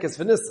Bedekas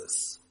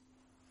Venissus.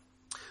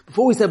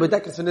 Before we say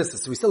Bedekas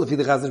Venissus, we still, if the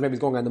Chazanish maybe is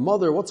going on the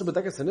mother, what's a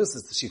Bedekas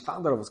Venissus? She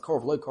found out it was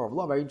Korv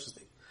Law, very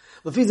interesting.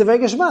 Lafi is a very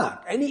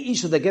geschmack. Any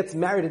Isha that gets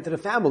married into the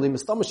family,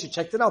 Mistama, she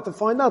checked it out to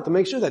find out, to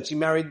make sure that she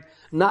married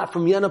not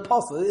from Yen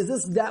Apostle. Is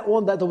this that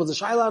one that there was a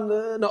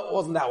Shailan? No, it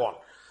wasn't that one.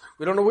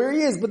 We don't know where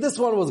he is, but this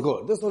one was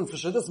good. This one for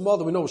sure, this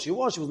mother, we know who she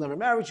was never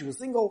married, she was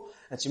single,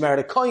 and she married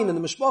a Kohen in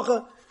the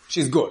Mishpacha,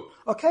 she's good.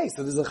 Okay,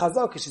 so there's a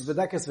Chazak, she's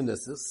Bedekas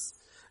Venissus,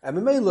 and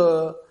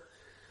Memela,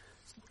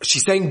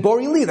 she's saying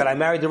Borili that I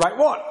married the right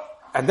one.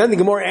 And then the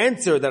Gemara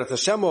answered that it's a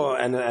Shema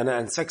and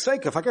Svek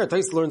Sveka. If I care,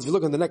 Tais learns, if you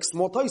look in the next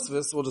small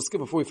Taisvis, we'll just skip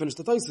before we finish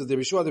the Taisvis. The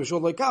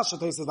Bishua like Kasha,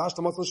 Taisvis, Hashta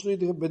Matzah Shnui,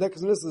 the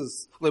Bedekas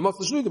Venissus, Le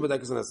Matzah Shnui, the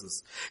Bedekas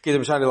Venissus. Give the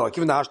Mishani Law,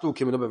 given the Hashtu,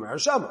 Kim in the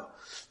Shema.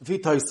 If he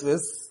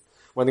Taisvis,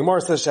 when the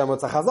Gemara says Shema,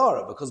 it's a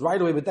Chazara, because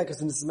right away,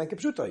 B'tekes, and this is Mekeh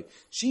Pshutai.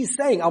 She's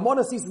saying, I want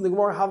to see in the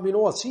Gemara how it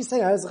was. She's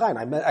saying,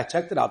 I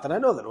checked it out, and I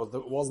know that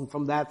it wasn't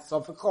from that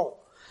Sofik Chol.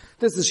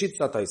 This is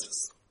Shitza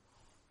Taisvis.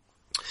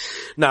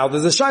 Now,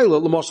 there's a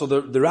Shaila, L'moshel,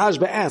 the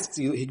Rashba asks,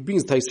 he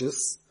brings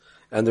Taisvis,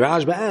 and the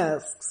Rashba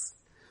asks,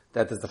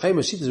 that there's the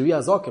famous Shitza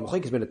Riyah Zokim,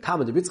 Chokis ben a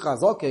Tam, the Bitzcha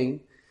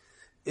Zokim,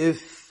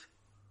 if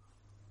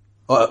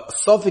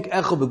Sofik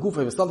Echel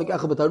Begufay, and Sofik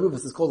Echel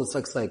Betaruvus is called a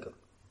Sfek Sveika.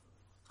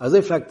 As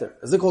a factor,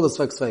 as they call it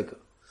Sfek Sveika.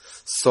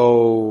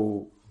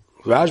 So,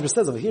 Rashba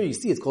says over here, you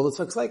see, it's called a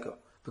Sfek Sveika.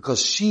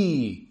 Because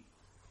the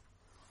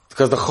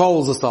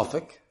Chol is a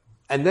Sofik,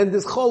 and then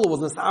this Chol was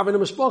Nesa'av in a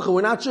Mishpacha,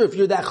 we're not sure if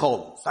you're that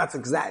Chol. So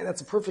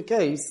that's a perfect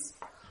case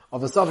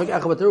of a Sofik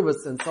Echel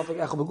Betaruvus and Sofik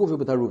Echel Begufay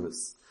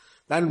Betaruvus.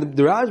 Then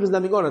the Rashba is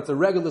naming on, it's a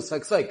regular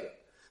Sfek Sveika.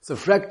 So,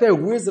 frek there,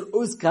 where's the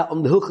Oiska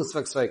on the Hilchas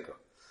Sfek Sveika?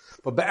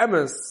 But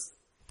Be'emes,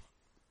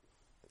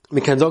 we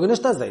can sagen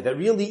nicht that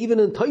really even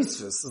in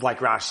Tosfos is like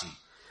Rashi.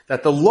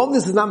 That the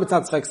lomdus is not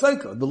mitzat Sfek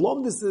Sveika. The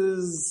lomdus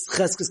is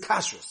cheskes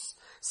kashrus.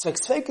 Sfek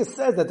Sveika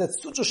says that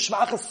that's such a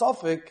schwache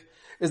sofik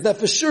is that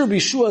for sure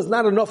Bishua is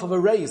not enough of a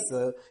race.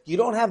 You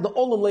don't have the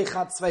olam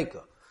leichat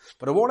Sveika.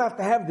 But it won't have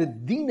to have the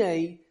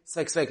dine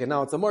Sfek Sveika.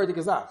 Now it's a more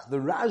dikazach. The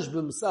Rashba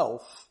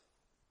himself,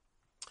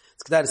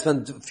 it's good to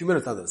spend a few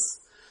minutes on this.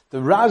 The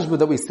Rashba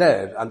that we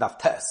said on Daf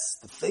Tes,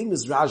 the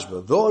famous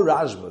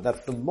Rashba,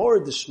 that's the more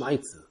the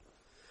Shmaitza,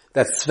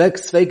 that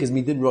Sfek is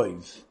midin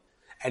roiv.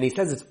 And he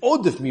says it's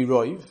Odef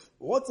Miroiv.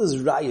 What does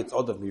Rai? It's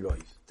Odef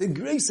Miroiv. The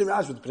grace of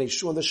Rashba, the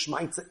Pnei and the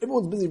Shmaitza,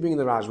 everyone's busy bringing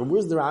the Rashba.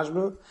 Where's the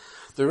Rashba?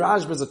 The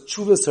Rashba is a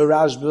Chuvas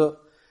Rashba,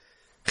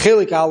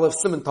 Chelik Aleph,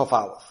 Siman Tov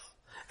Aleph.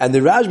 And the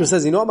Rashba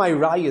says, you know my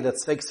Raya that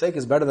Sfek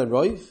is better than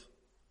Roiv?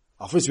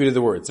 I'll first read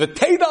the words.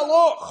 V'teid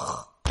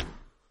aloch!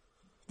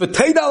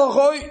 V'teid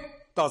alochoi!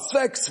 Da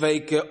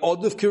Sfek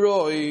Odef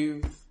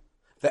Kiroiv.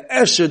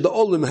 V'esher the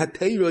Olim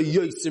Hateira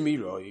Yosim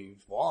Miroiv.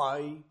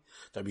 Why?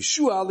 Da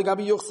Bishua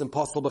legabi Yochsen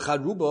Postel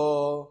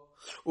Becharuba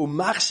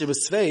Umachshe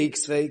Besveik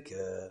Sveik.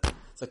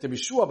 It's like the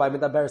Bishua by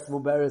Medaberes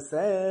Muberes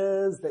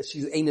says that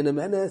she's ein in a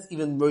menace,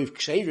 even Roiv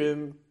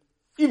Ksherim,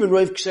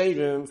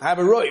 have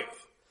a Roiv.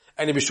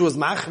 And the Bishua's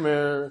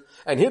Machmer.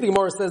 And here the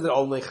Gemara says that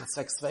only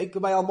Sfek Sveik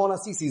by Almona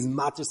Sisi is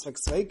Matter Sfek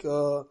Sveik.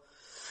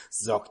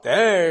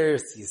 Zokter,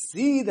 you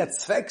see that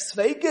Sfek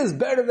Sveik is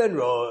better than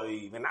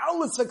Roiv. And all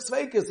the Sfek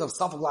Sveik is of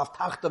Safik Lav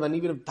Tachtav and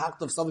even of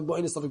Tachtav Safik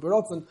Boinis Safik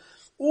Berotzen.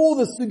 All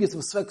the sugis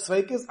of Sfek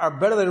Sveikis are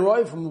better than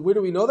Roiv. From where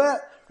do we know that?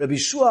 Rabbi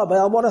Shua by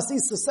Almona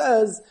Sisa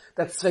says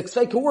that Sfek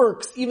Sveika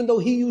works, even though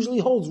he usually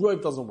holds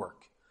Roiv doesn't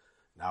work.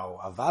 Now,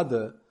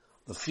 Avada,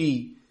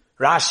 Lefi,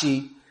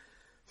 Rashi,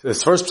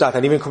 this first pshat,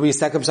 and even could be a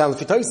second pshat,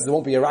 Lefi Tosis, there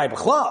won't be a Rai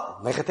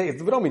B'chlal.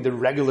 We don't mean the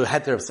regular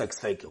heter of Sfek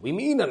Sveika. We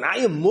mean an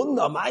Ayah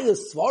Munda, a Maya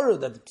Svara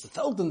that's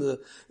felt in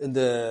the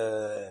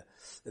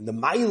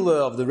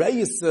Maila of the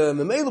Reis,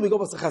 Memela, we go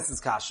past the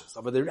Chesed Kasha.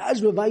 So, but the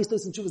Rashba Vais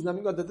does and Shuvas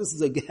naming that this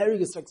is a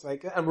Geheriga Sfek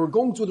Sveika, and we're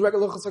going to the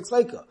regular Sfek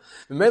Sveika.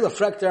 Memela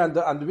Frekter and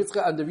the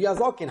Ritzcha and the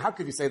Riyazok, and how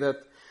could you say that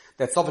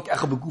Safik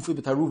Echel Begufi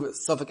B'Taruvus,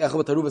 Safik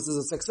Echel B'Taruvus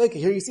is a Sfek Sveika?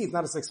 Here you see it's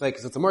not a Sfek Sveika,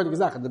 so it's a more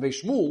Gezach. And the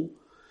Beis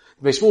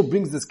Shmuel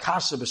brings this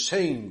Kasha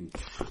B'Shem,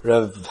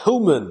 Rav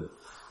Hillman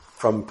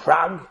from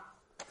Prague,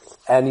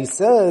 and he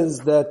says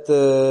that,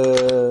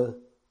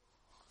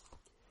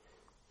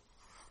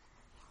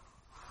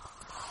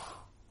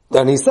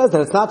 then he says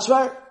that it's not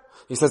shvar.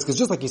 He says, because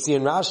just like you see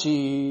in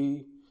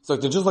Rashi, it's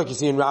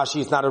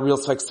not a real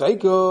Sfek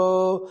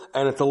Sveika,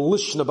 and it's a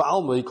Lishna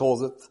Ba'alma, he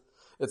calls it.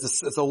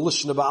 It's a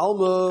Lishna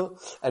Ba'alma,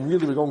 and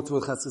really we're going to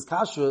a Chesed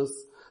Kashrus,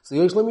 so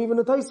Yesh Lim even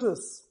a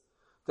Taisvis.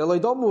 They're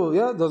like, don't move,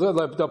 yeah?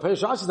 The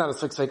Perish Rashi is not a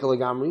Sfek Sveika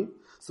Legamri.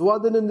 So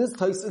what then in this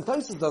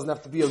Taisus doesn't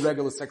have to be a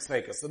regular Sfek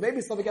Sveika. So maybe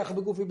Safik Echel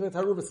Begufi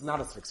B'Taruvus is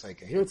not a Sfek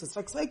Sveika. Here it's a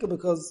Sfek Sveika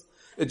because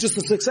it's just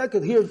a Sfek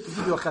Sveika. Here to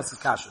give you a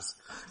Chesed Kashrus.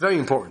 Very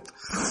important.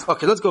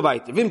 Okay, let's go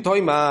back. Vim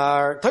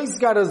Toimar. Taisus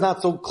Gada is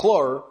not so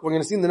clear. We're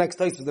going to see in the next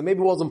Taisus that maybe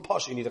it wasn't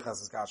Posh you need a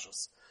Chesed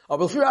Kashrus.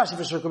 But for Rashi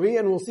for sure could be,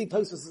 and we'll see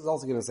Taisus is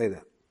also going to say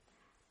that.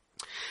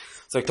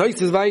 So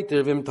Taisus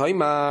weiter. Vim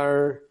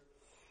Toimar.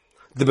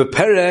 The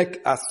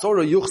Beperek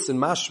Asora Yuchsin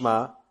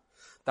Mashma.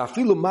 Da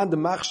filu man de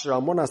machshir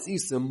almonas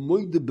isa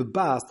moide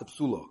bebas de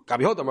psulo.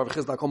 Gabi hot amar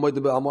v'chiz lakom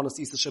moide be almonas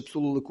isa she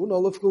psulo lekuna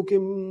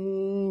lefkukim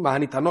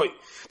mahani tanoi.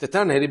 The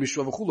tan heri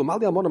b'shua v'chulu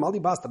maldi almona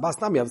maldi bas. The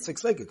bas nami have Sfek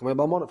Sveika. Come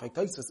by almona. If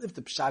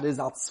the pshad is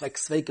al Sfek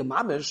Sveika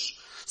mamish,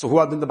 so who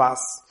had in the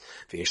bas?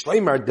 V'yesh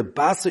loimar de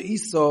bas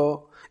isa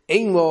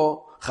ein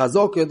lo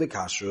chazoke de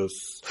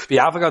kashrus.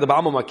 V'yavaga de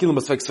ba'alma makilim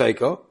b'Sfek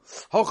Sveika.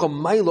 Hocha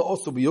maila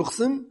osu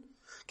b'yuchsin.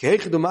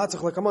 Kehechi do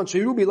matzach lakamon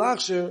sheiru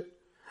bilachshir.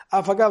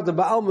 Afagav the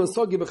Ba'alma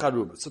Sogi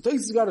B'Charuba. So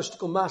Taisus got a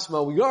shtickle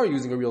mashma, we are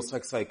using a real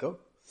Sfek Sveika.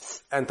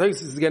 And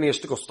Taisus is getting a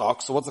shtickle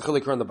stock, so what's the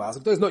chilik on the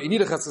basket? Taisus, no, you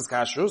need a Chesed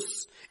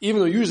Kashrus, even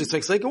though usually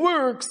Sfek Sveika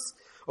works.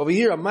 Over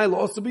here, a Maila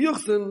also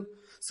B'Yuchsin,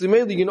 so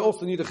maybe you can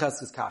also need a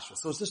Chesed Kashrus.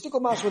 So it's a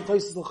shtickle mashma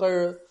Taisus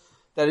L'chayr,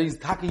 that he's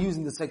taka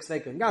using the Sfek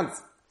Sveika in Gans.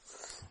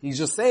 He's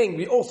just saying,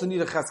 we also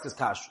need a Chesed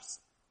Kashrus.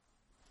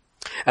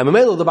 And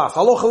Mamela the Bas,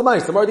 Haloch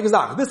Al-Mais, the Mardi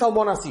Gazach, this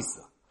Almona Sisa.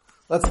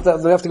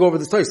 we have to go over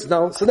this Taisus.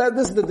 Now, so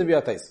this is the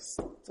Divya Taisus.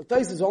 So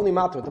Taisus is only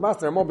matter. The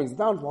Master Ramon brings it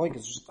down,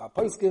 it's just a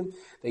Paiskin,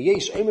 the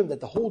Yesh Aimim, that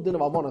the whole din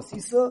of Almana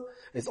Sisa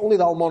is only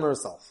the Almana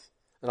herself.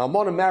 And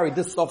Almana married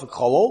this Safek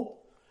Cholol,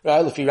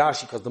 right? Lefi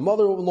Rashi, because the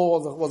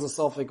mother-in-law was a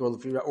Safek,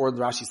 or the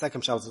Rashi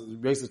second Shabbos,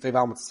 Reis Tev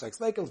Almat Sefek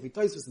Smekel, Lefi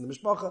Taisus in the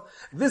Mishpacha.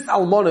 This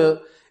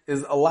Almana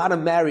is allowed to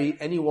marry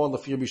anyone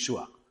Lefi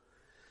Bishua.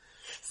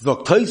 So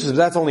Taisus,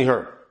 that's only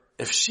her.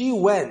 If she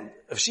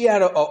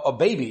had a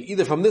baby,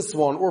 either from this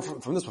one or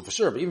from this one for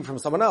sure, but even from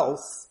someone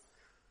else,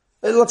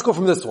 let's go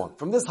from this one.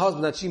 From this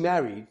husband that she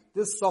married,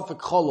 this Safek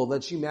Cholol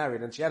that she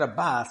married, and she had a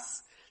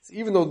bas, so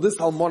even though this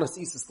Almana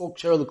Sis is still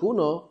Ksher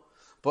L'Kuna,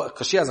 but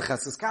because she has a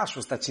Chesed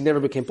Kashrus that she never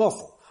became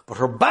possible. But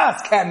her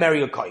bas can't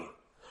marry a Kohen.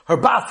 Her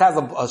bas has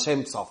a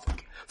Shem Safek.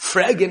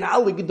 Fregen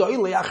alle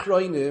Gedoyle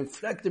Achroine,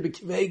 fregt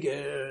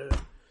Bekivege,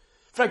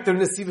 fregt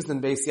Nesivus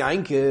and Beis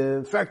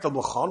Yanke, fregt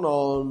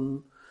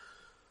B'chanon.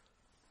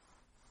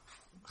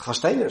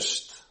 Versteh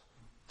nicht.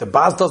 The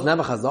bas doesn't have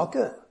a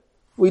Chazaka.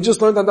 We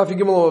just learned on Daf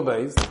Gimel over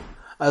base.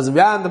 As we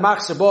are in the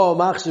Machshe Bo,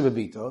 Machshe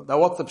Bebito, that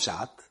what's the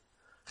Pshat?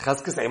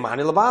 Cheskes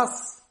Eimani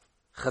Labas.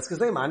 Cheskes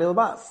Eimani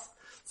Labas.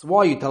 So why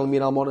are you telling me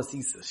in Almana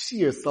Sisa?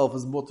 She herself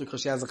is mutter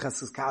because she has a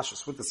Cheskes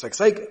Kashrus with the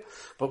Sfek.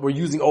 But we're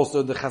using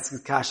also the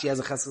Cheskes Kashrus. She has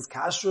a Cheskes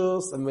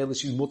Kashrus, and maybe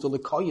she's mutter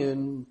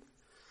L'koyin.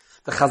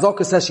 The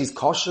Chazaka says she's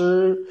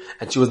kosher,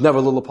 and she was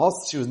never Lil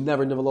Apostle. She was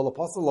never Lil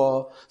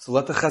Apostle. So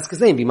let the Cheskes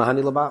Eim be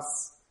Mahani Labas.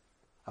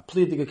 A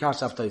plead the Kash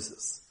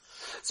Avtaisis.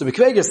 So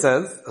Bekweger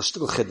says, a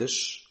shtickle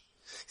chiddush.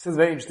 He says a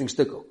very interesting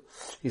shtickle.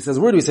 He says,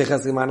 where do we say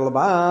Chesed Man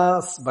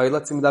Labas? By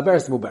let's say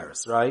Medaberes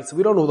Muberes, right? So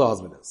we don't know who the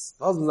husband is.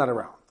 The husband's not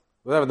around.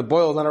 Whatever, the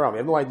boil is not around. We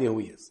have no idea who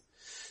he is.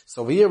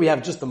 So over here we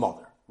have just the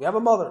mother. We have a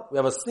mother. We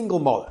have a single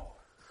mother.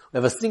 We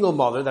have a single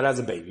mother that has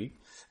a baby.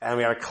 And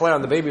we have a clear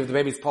on the baby if the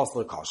baby's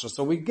possible or kosher.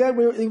 So we're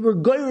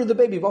going the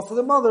baby. Also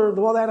the mother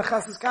had a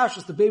Cheskes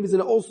Kashrus. The baby's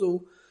going to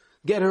also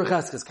get her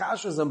Cheskes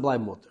Kashrus and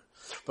blind mutter.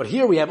 But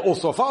here we have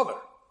also a father.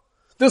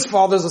 This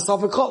father is a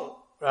Safek Chol,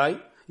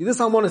 right? This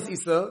Almana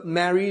Isa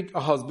married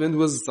a husband who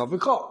was a Safek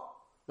Chol,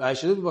 right?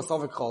 She lived with a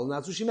Safek Chol, and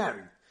that's who she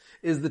married.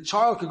 Is the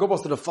child could go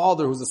back to the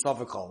father who's a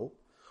Safek Chol,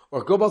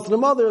 or go back to the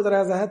mother that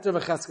has a heter of a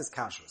Cheskes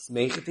Kashrus.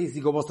 Meichetes,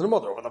 he go back to the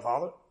mother over the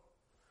father.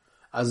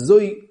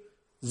 Azoi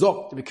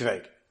zok to be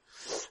kveg.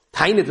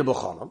 Taine to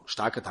B'chanom,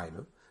 starke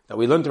Taine, that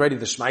we learned already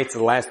the Shmaitz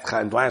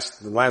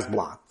in the last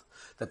block.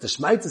 That the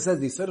Shmaitza says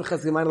the Yisrael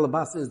Chesed Gemein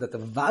Labas is that the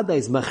Vada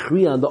is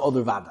Machriya on the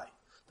other Vada.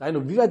 I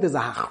know, Vivat is a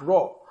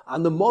Hachro.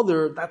 On the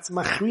mother, that's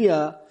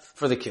Machriya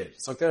for the kid.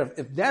 So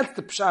if that's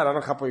the Pshat, I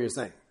don't know what you're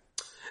saying.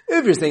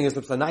 If you're saying it's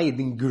the Psanai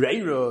Din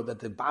Greira, that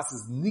the Bas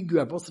is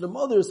Nigra, both to the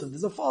mother, so if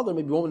there's a father,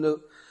 maybe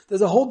woman,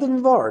 there's a whole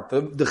different var.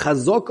 The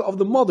Chazaka of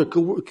the mother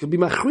could be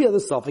Machriya, the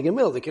Safek and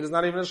Mil. The kid is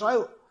not even a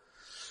Shiloh.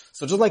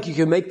 So just like you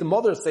can make the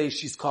mother say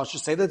she's kosher,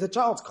 say that the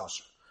child's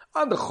kosher.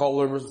 And the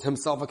Choler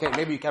himself, okay,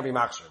 maybe you can't be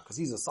Machshir, because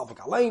he's a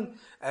Safek Alain,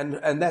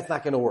 and that's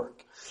not going to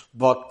work.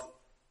 But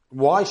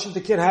why should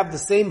the kid have the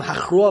same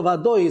Hachroa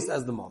Vadois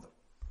as the mother?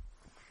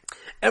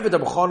 Eved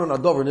Abuchanon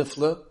Adover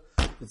Nifle,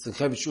 it's in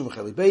Chav Yishuv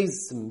Cheli Beis,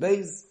 Simon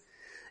Beis,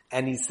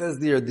 and he says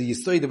there, the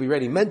Yisoy that we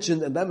already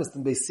mentioned, and Bemis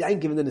and Beis Yain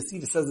given in the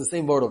Nesiva says the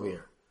same word over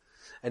here.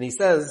 And he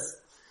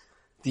says,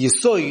 the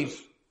Yisoy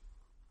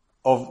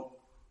of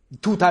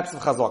two types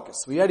of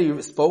chazakas. We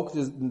already spoke, the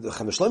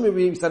Chemda Shlomo,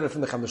 we said it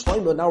from the Chemda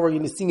Shlomo, but now we're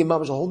going to see in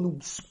Mamash a whole new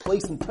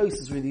place and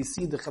places where you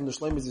see the Chemda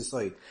Shlomo's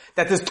Yisrael.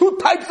 That there's two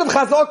types of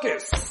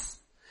chazakas.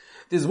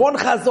 There's one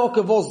chazaka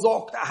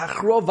v'zok, the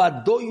Hachro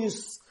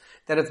Vadoyus,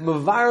 that it's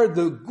mevar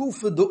the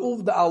gufa, the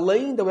uv, the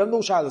alein, that we have no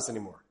shilas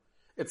anymore.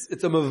 It's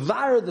a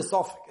mevar the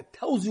safek. It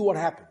tells you what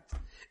happened.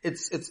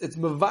 It's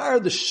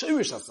mevar the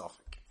shirish safek.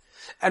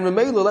 And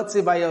Ramela, let's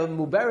say by a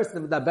muberis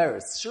and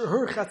medaberis, sure,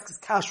 her Cheskes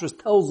Kashrus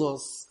tells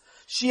us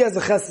she has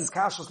a Cheskes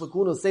Kashrus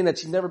Lakuna saying that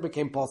she never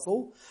became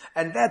possible,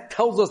 and that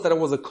tells us that it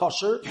was a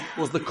kosher, it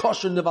was the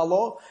kosher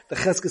Nivala. The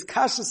Cheskes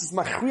Kashrus is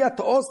machriya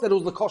to us that it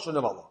was the kosher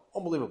Nivala.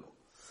 Unbelievable.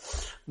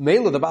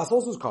 Mela, the Bas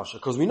also is kosher,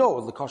 because we know it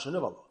was the kosher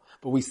Nivala.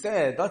 But we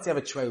said, let's have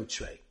a trey of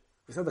trey.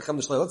 We said the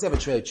Chemda Shlomo, let's have a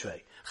trey of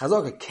trey.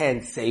 Chazaka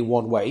can't say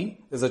one way.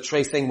 There's a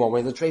trey saying one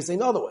way, there's a trey saying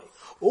another way.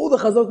 All the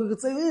Chazaka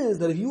could say is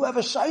that if you have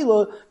a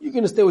shayla, you're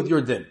going to stay with your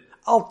din.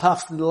 Al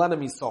tafs in the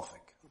lanami sofik.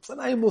 So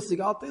now you must leave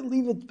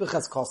it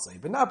b'ches kosei,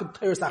 but not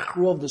b'teres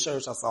achrov the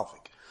sherish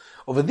asafik.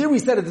 Over there we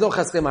said there's no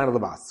chesed man of the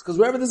bas. Because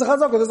wherever there's a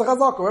chazaka, there's a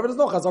chazaka. Wherever there's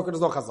no chazaka,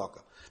 there's no chazaka.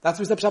 That's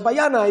why we said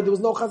Shabbayanai, there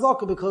was no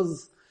chazaka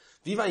because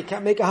Viva, you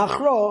can't make a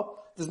hachra,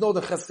 there's no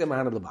the chesed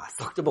man of the bas.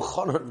 Dr.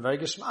 B'chonon, very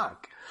geschmack.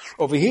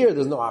 Over here,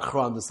 there's no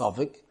achra on the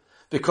safik,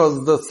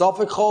 because the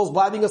safik chol is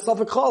blinding a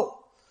safik chol.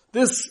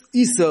 This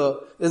Isa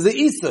is the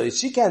Isa.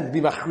 She can't be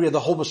machriya the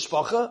whole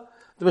mishpacha.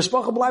 The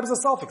mishpacha bleibt a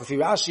safik. If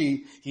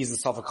Rashi, he's a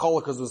safik chol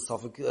because it was a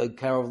safik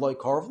car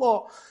of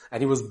law,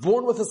 and he was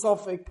born with a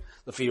safik.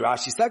 The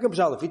Rashi second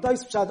pshat, the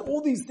Tais pshat,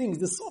 all these things,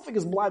 the safik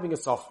is blinding a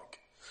safik.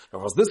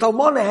 Because this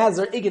almana has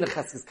her igin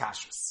cheskes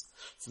kashrus.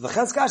 So the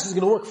cheskes kashrus is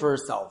going to work for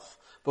herself.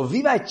 But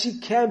Vivai, she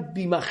can't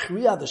be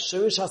machriya the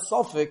shirish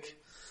ha-safik.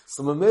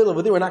 So Mamela,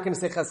 over there, we're not going to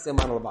say Chesed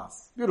Man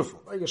Labas. Beautiful.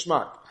 Very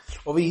geschmack.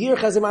 Over here,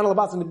 Chesed Man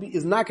Labas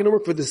is not going to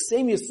work for the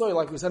same Yisoy,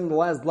 like we said in the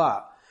last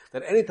Blah,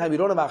 that anytime you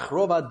don't have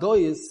Achrova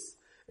Doyis,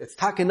 it's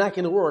taken not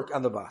going to work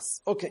on the Bas.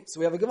 Okay, so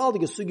we have a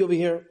Gavaldig Sugi over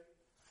here.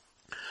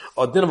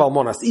 Din of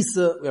Almonas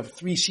Isa. We have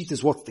 3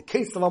 sheets. What's the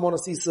case of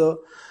Almonas Isa?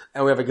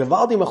 And we have a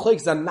Gavaldig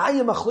Machlekes,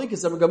 Anaya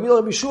Machlekes, and Gamil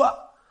and Yeshua.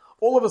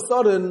 All of a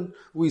sudden,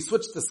 we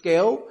switch the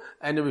scale,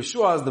 and the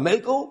Yeshua is the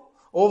Mekel.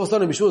 All of a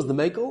sudden, Yeshua is the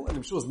Mekel, and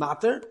Yeshua is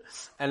Mater,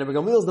 and the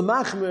Gamil is the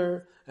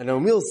Machmer, and the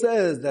Gamil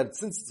says that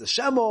since it's a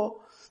Shemo,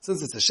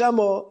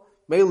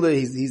 Mele,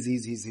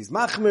 he's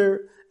Machmer,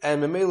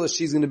 and Mele,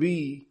 she's going to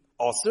be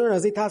Osir,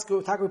 as they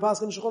Takwe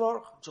Paskin in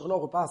Shulchan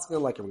Aruch Paskin,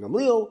 like a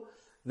Gamil,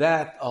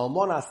 that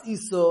Almonas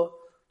Isa,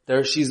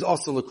 there she's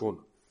also Lakuna.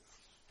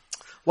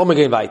 Let me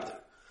get weiter.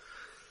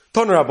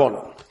 Toner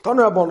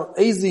Rabbanon,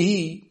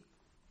 Ezihi,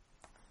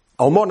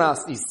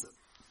 Almonas Isa.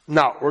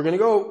 Now, we're going to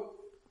go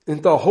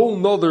into a whole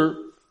nother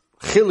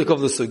chilik of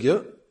the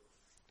sugya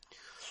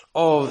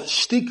of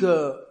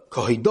shtika,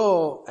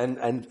 kohida,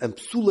 and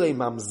psule,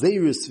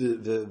 mamzeris,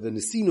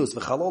 v'nesinus,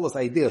 v'chalolas,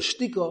 idea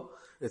shtika.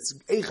 It's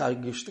eicha,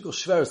 shtika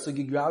shver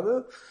sugya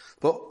grade,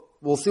 but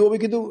we'll see what we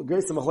can do.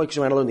 Grace and machlok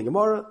shemana learning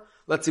Gemara.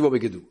 Let's see what we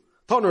can do.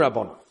 Toner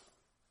Rabbanon.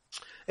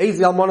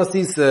 Ezi Almonas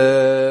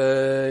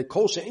Isa,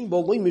 kol she'en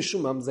bo loy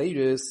mishum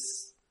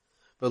mamzeris,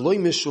 v'loy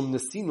mishum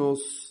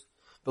nesinus,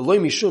 v'loy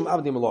mishum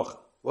avdi malacha.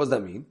 What does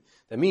that mean?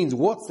 That means,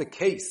 what's the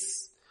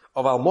case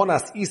of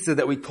Almonas Isa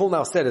that we till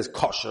now said is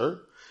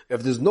kosher?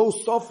 If there's no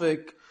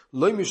suffix,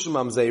 loy mishum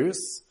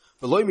amzeris,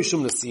 v'loy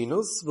mishum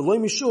nesinus, v'loy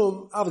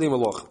mishum avdi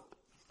malacha.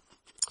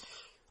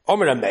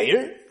 Omer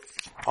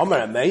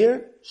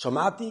HaMeir,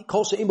 Shamati,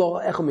 kol she'im bo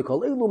echom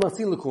mikol elu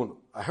masin lekuna.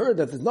 I heard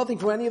that there's nothing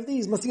for any of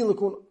these, masin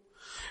lekuna.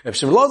 If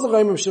Shem lo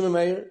zachayim, if Shem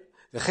HaMeir,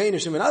 v'chein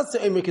if Shem enatze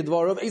emer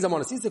kedvarav, eiz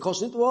Almonas Isa, kol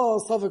she'nit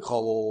was suffix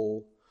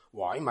chalol.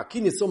 Why?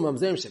 Makin is some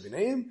mamzerim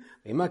shebineim,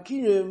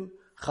 v'makirim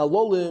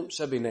Chalolim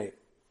Shabinei.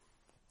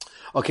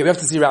 Okay, we have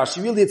to see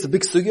Rashi. Really, it's a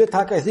big sugya.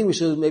 Taka, I think we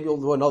should maybe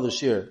do another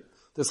share.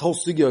 This whole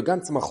sugya,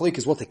 ganze machlek,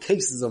 is what the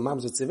cases of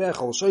Mamzer Tziveh,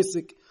 Chal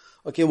Shoisik.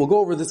 Okay, we'll go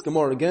over this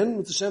Gemara again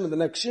with Hashem in the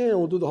next year, and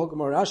we'll do the whole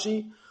Gemara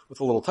Rashi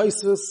with a little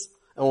Taisvis,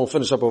 and we'll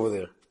finish up over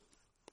there.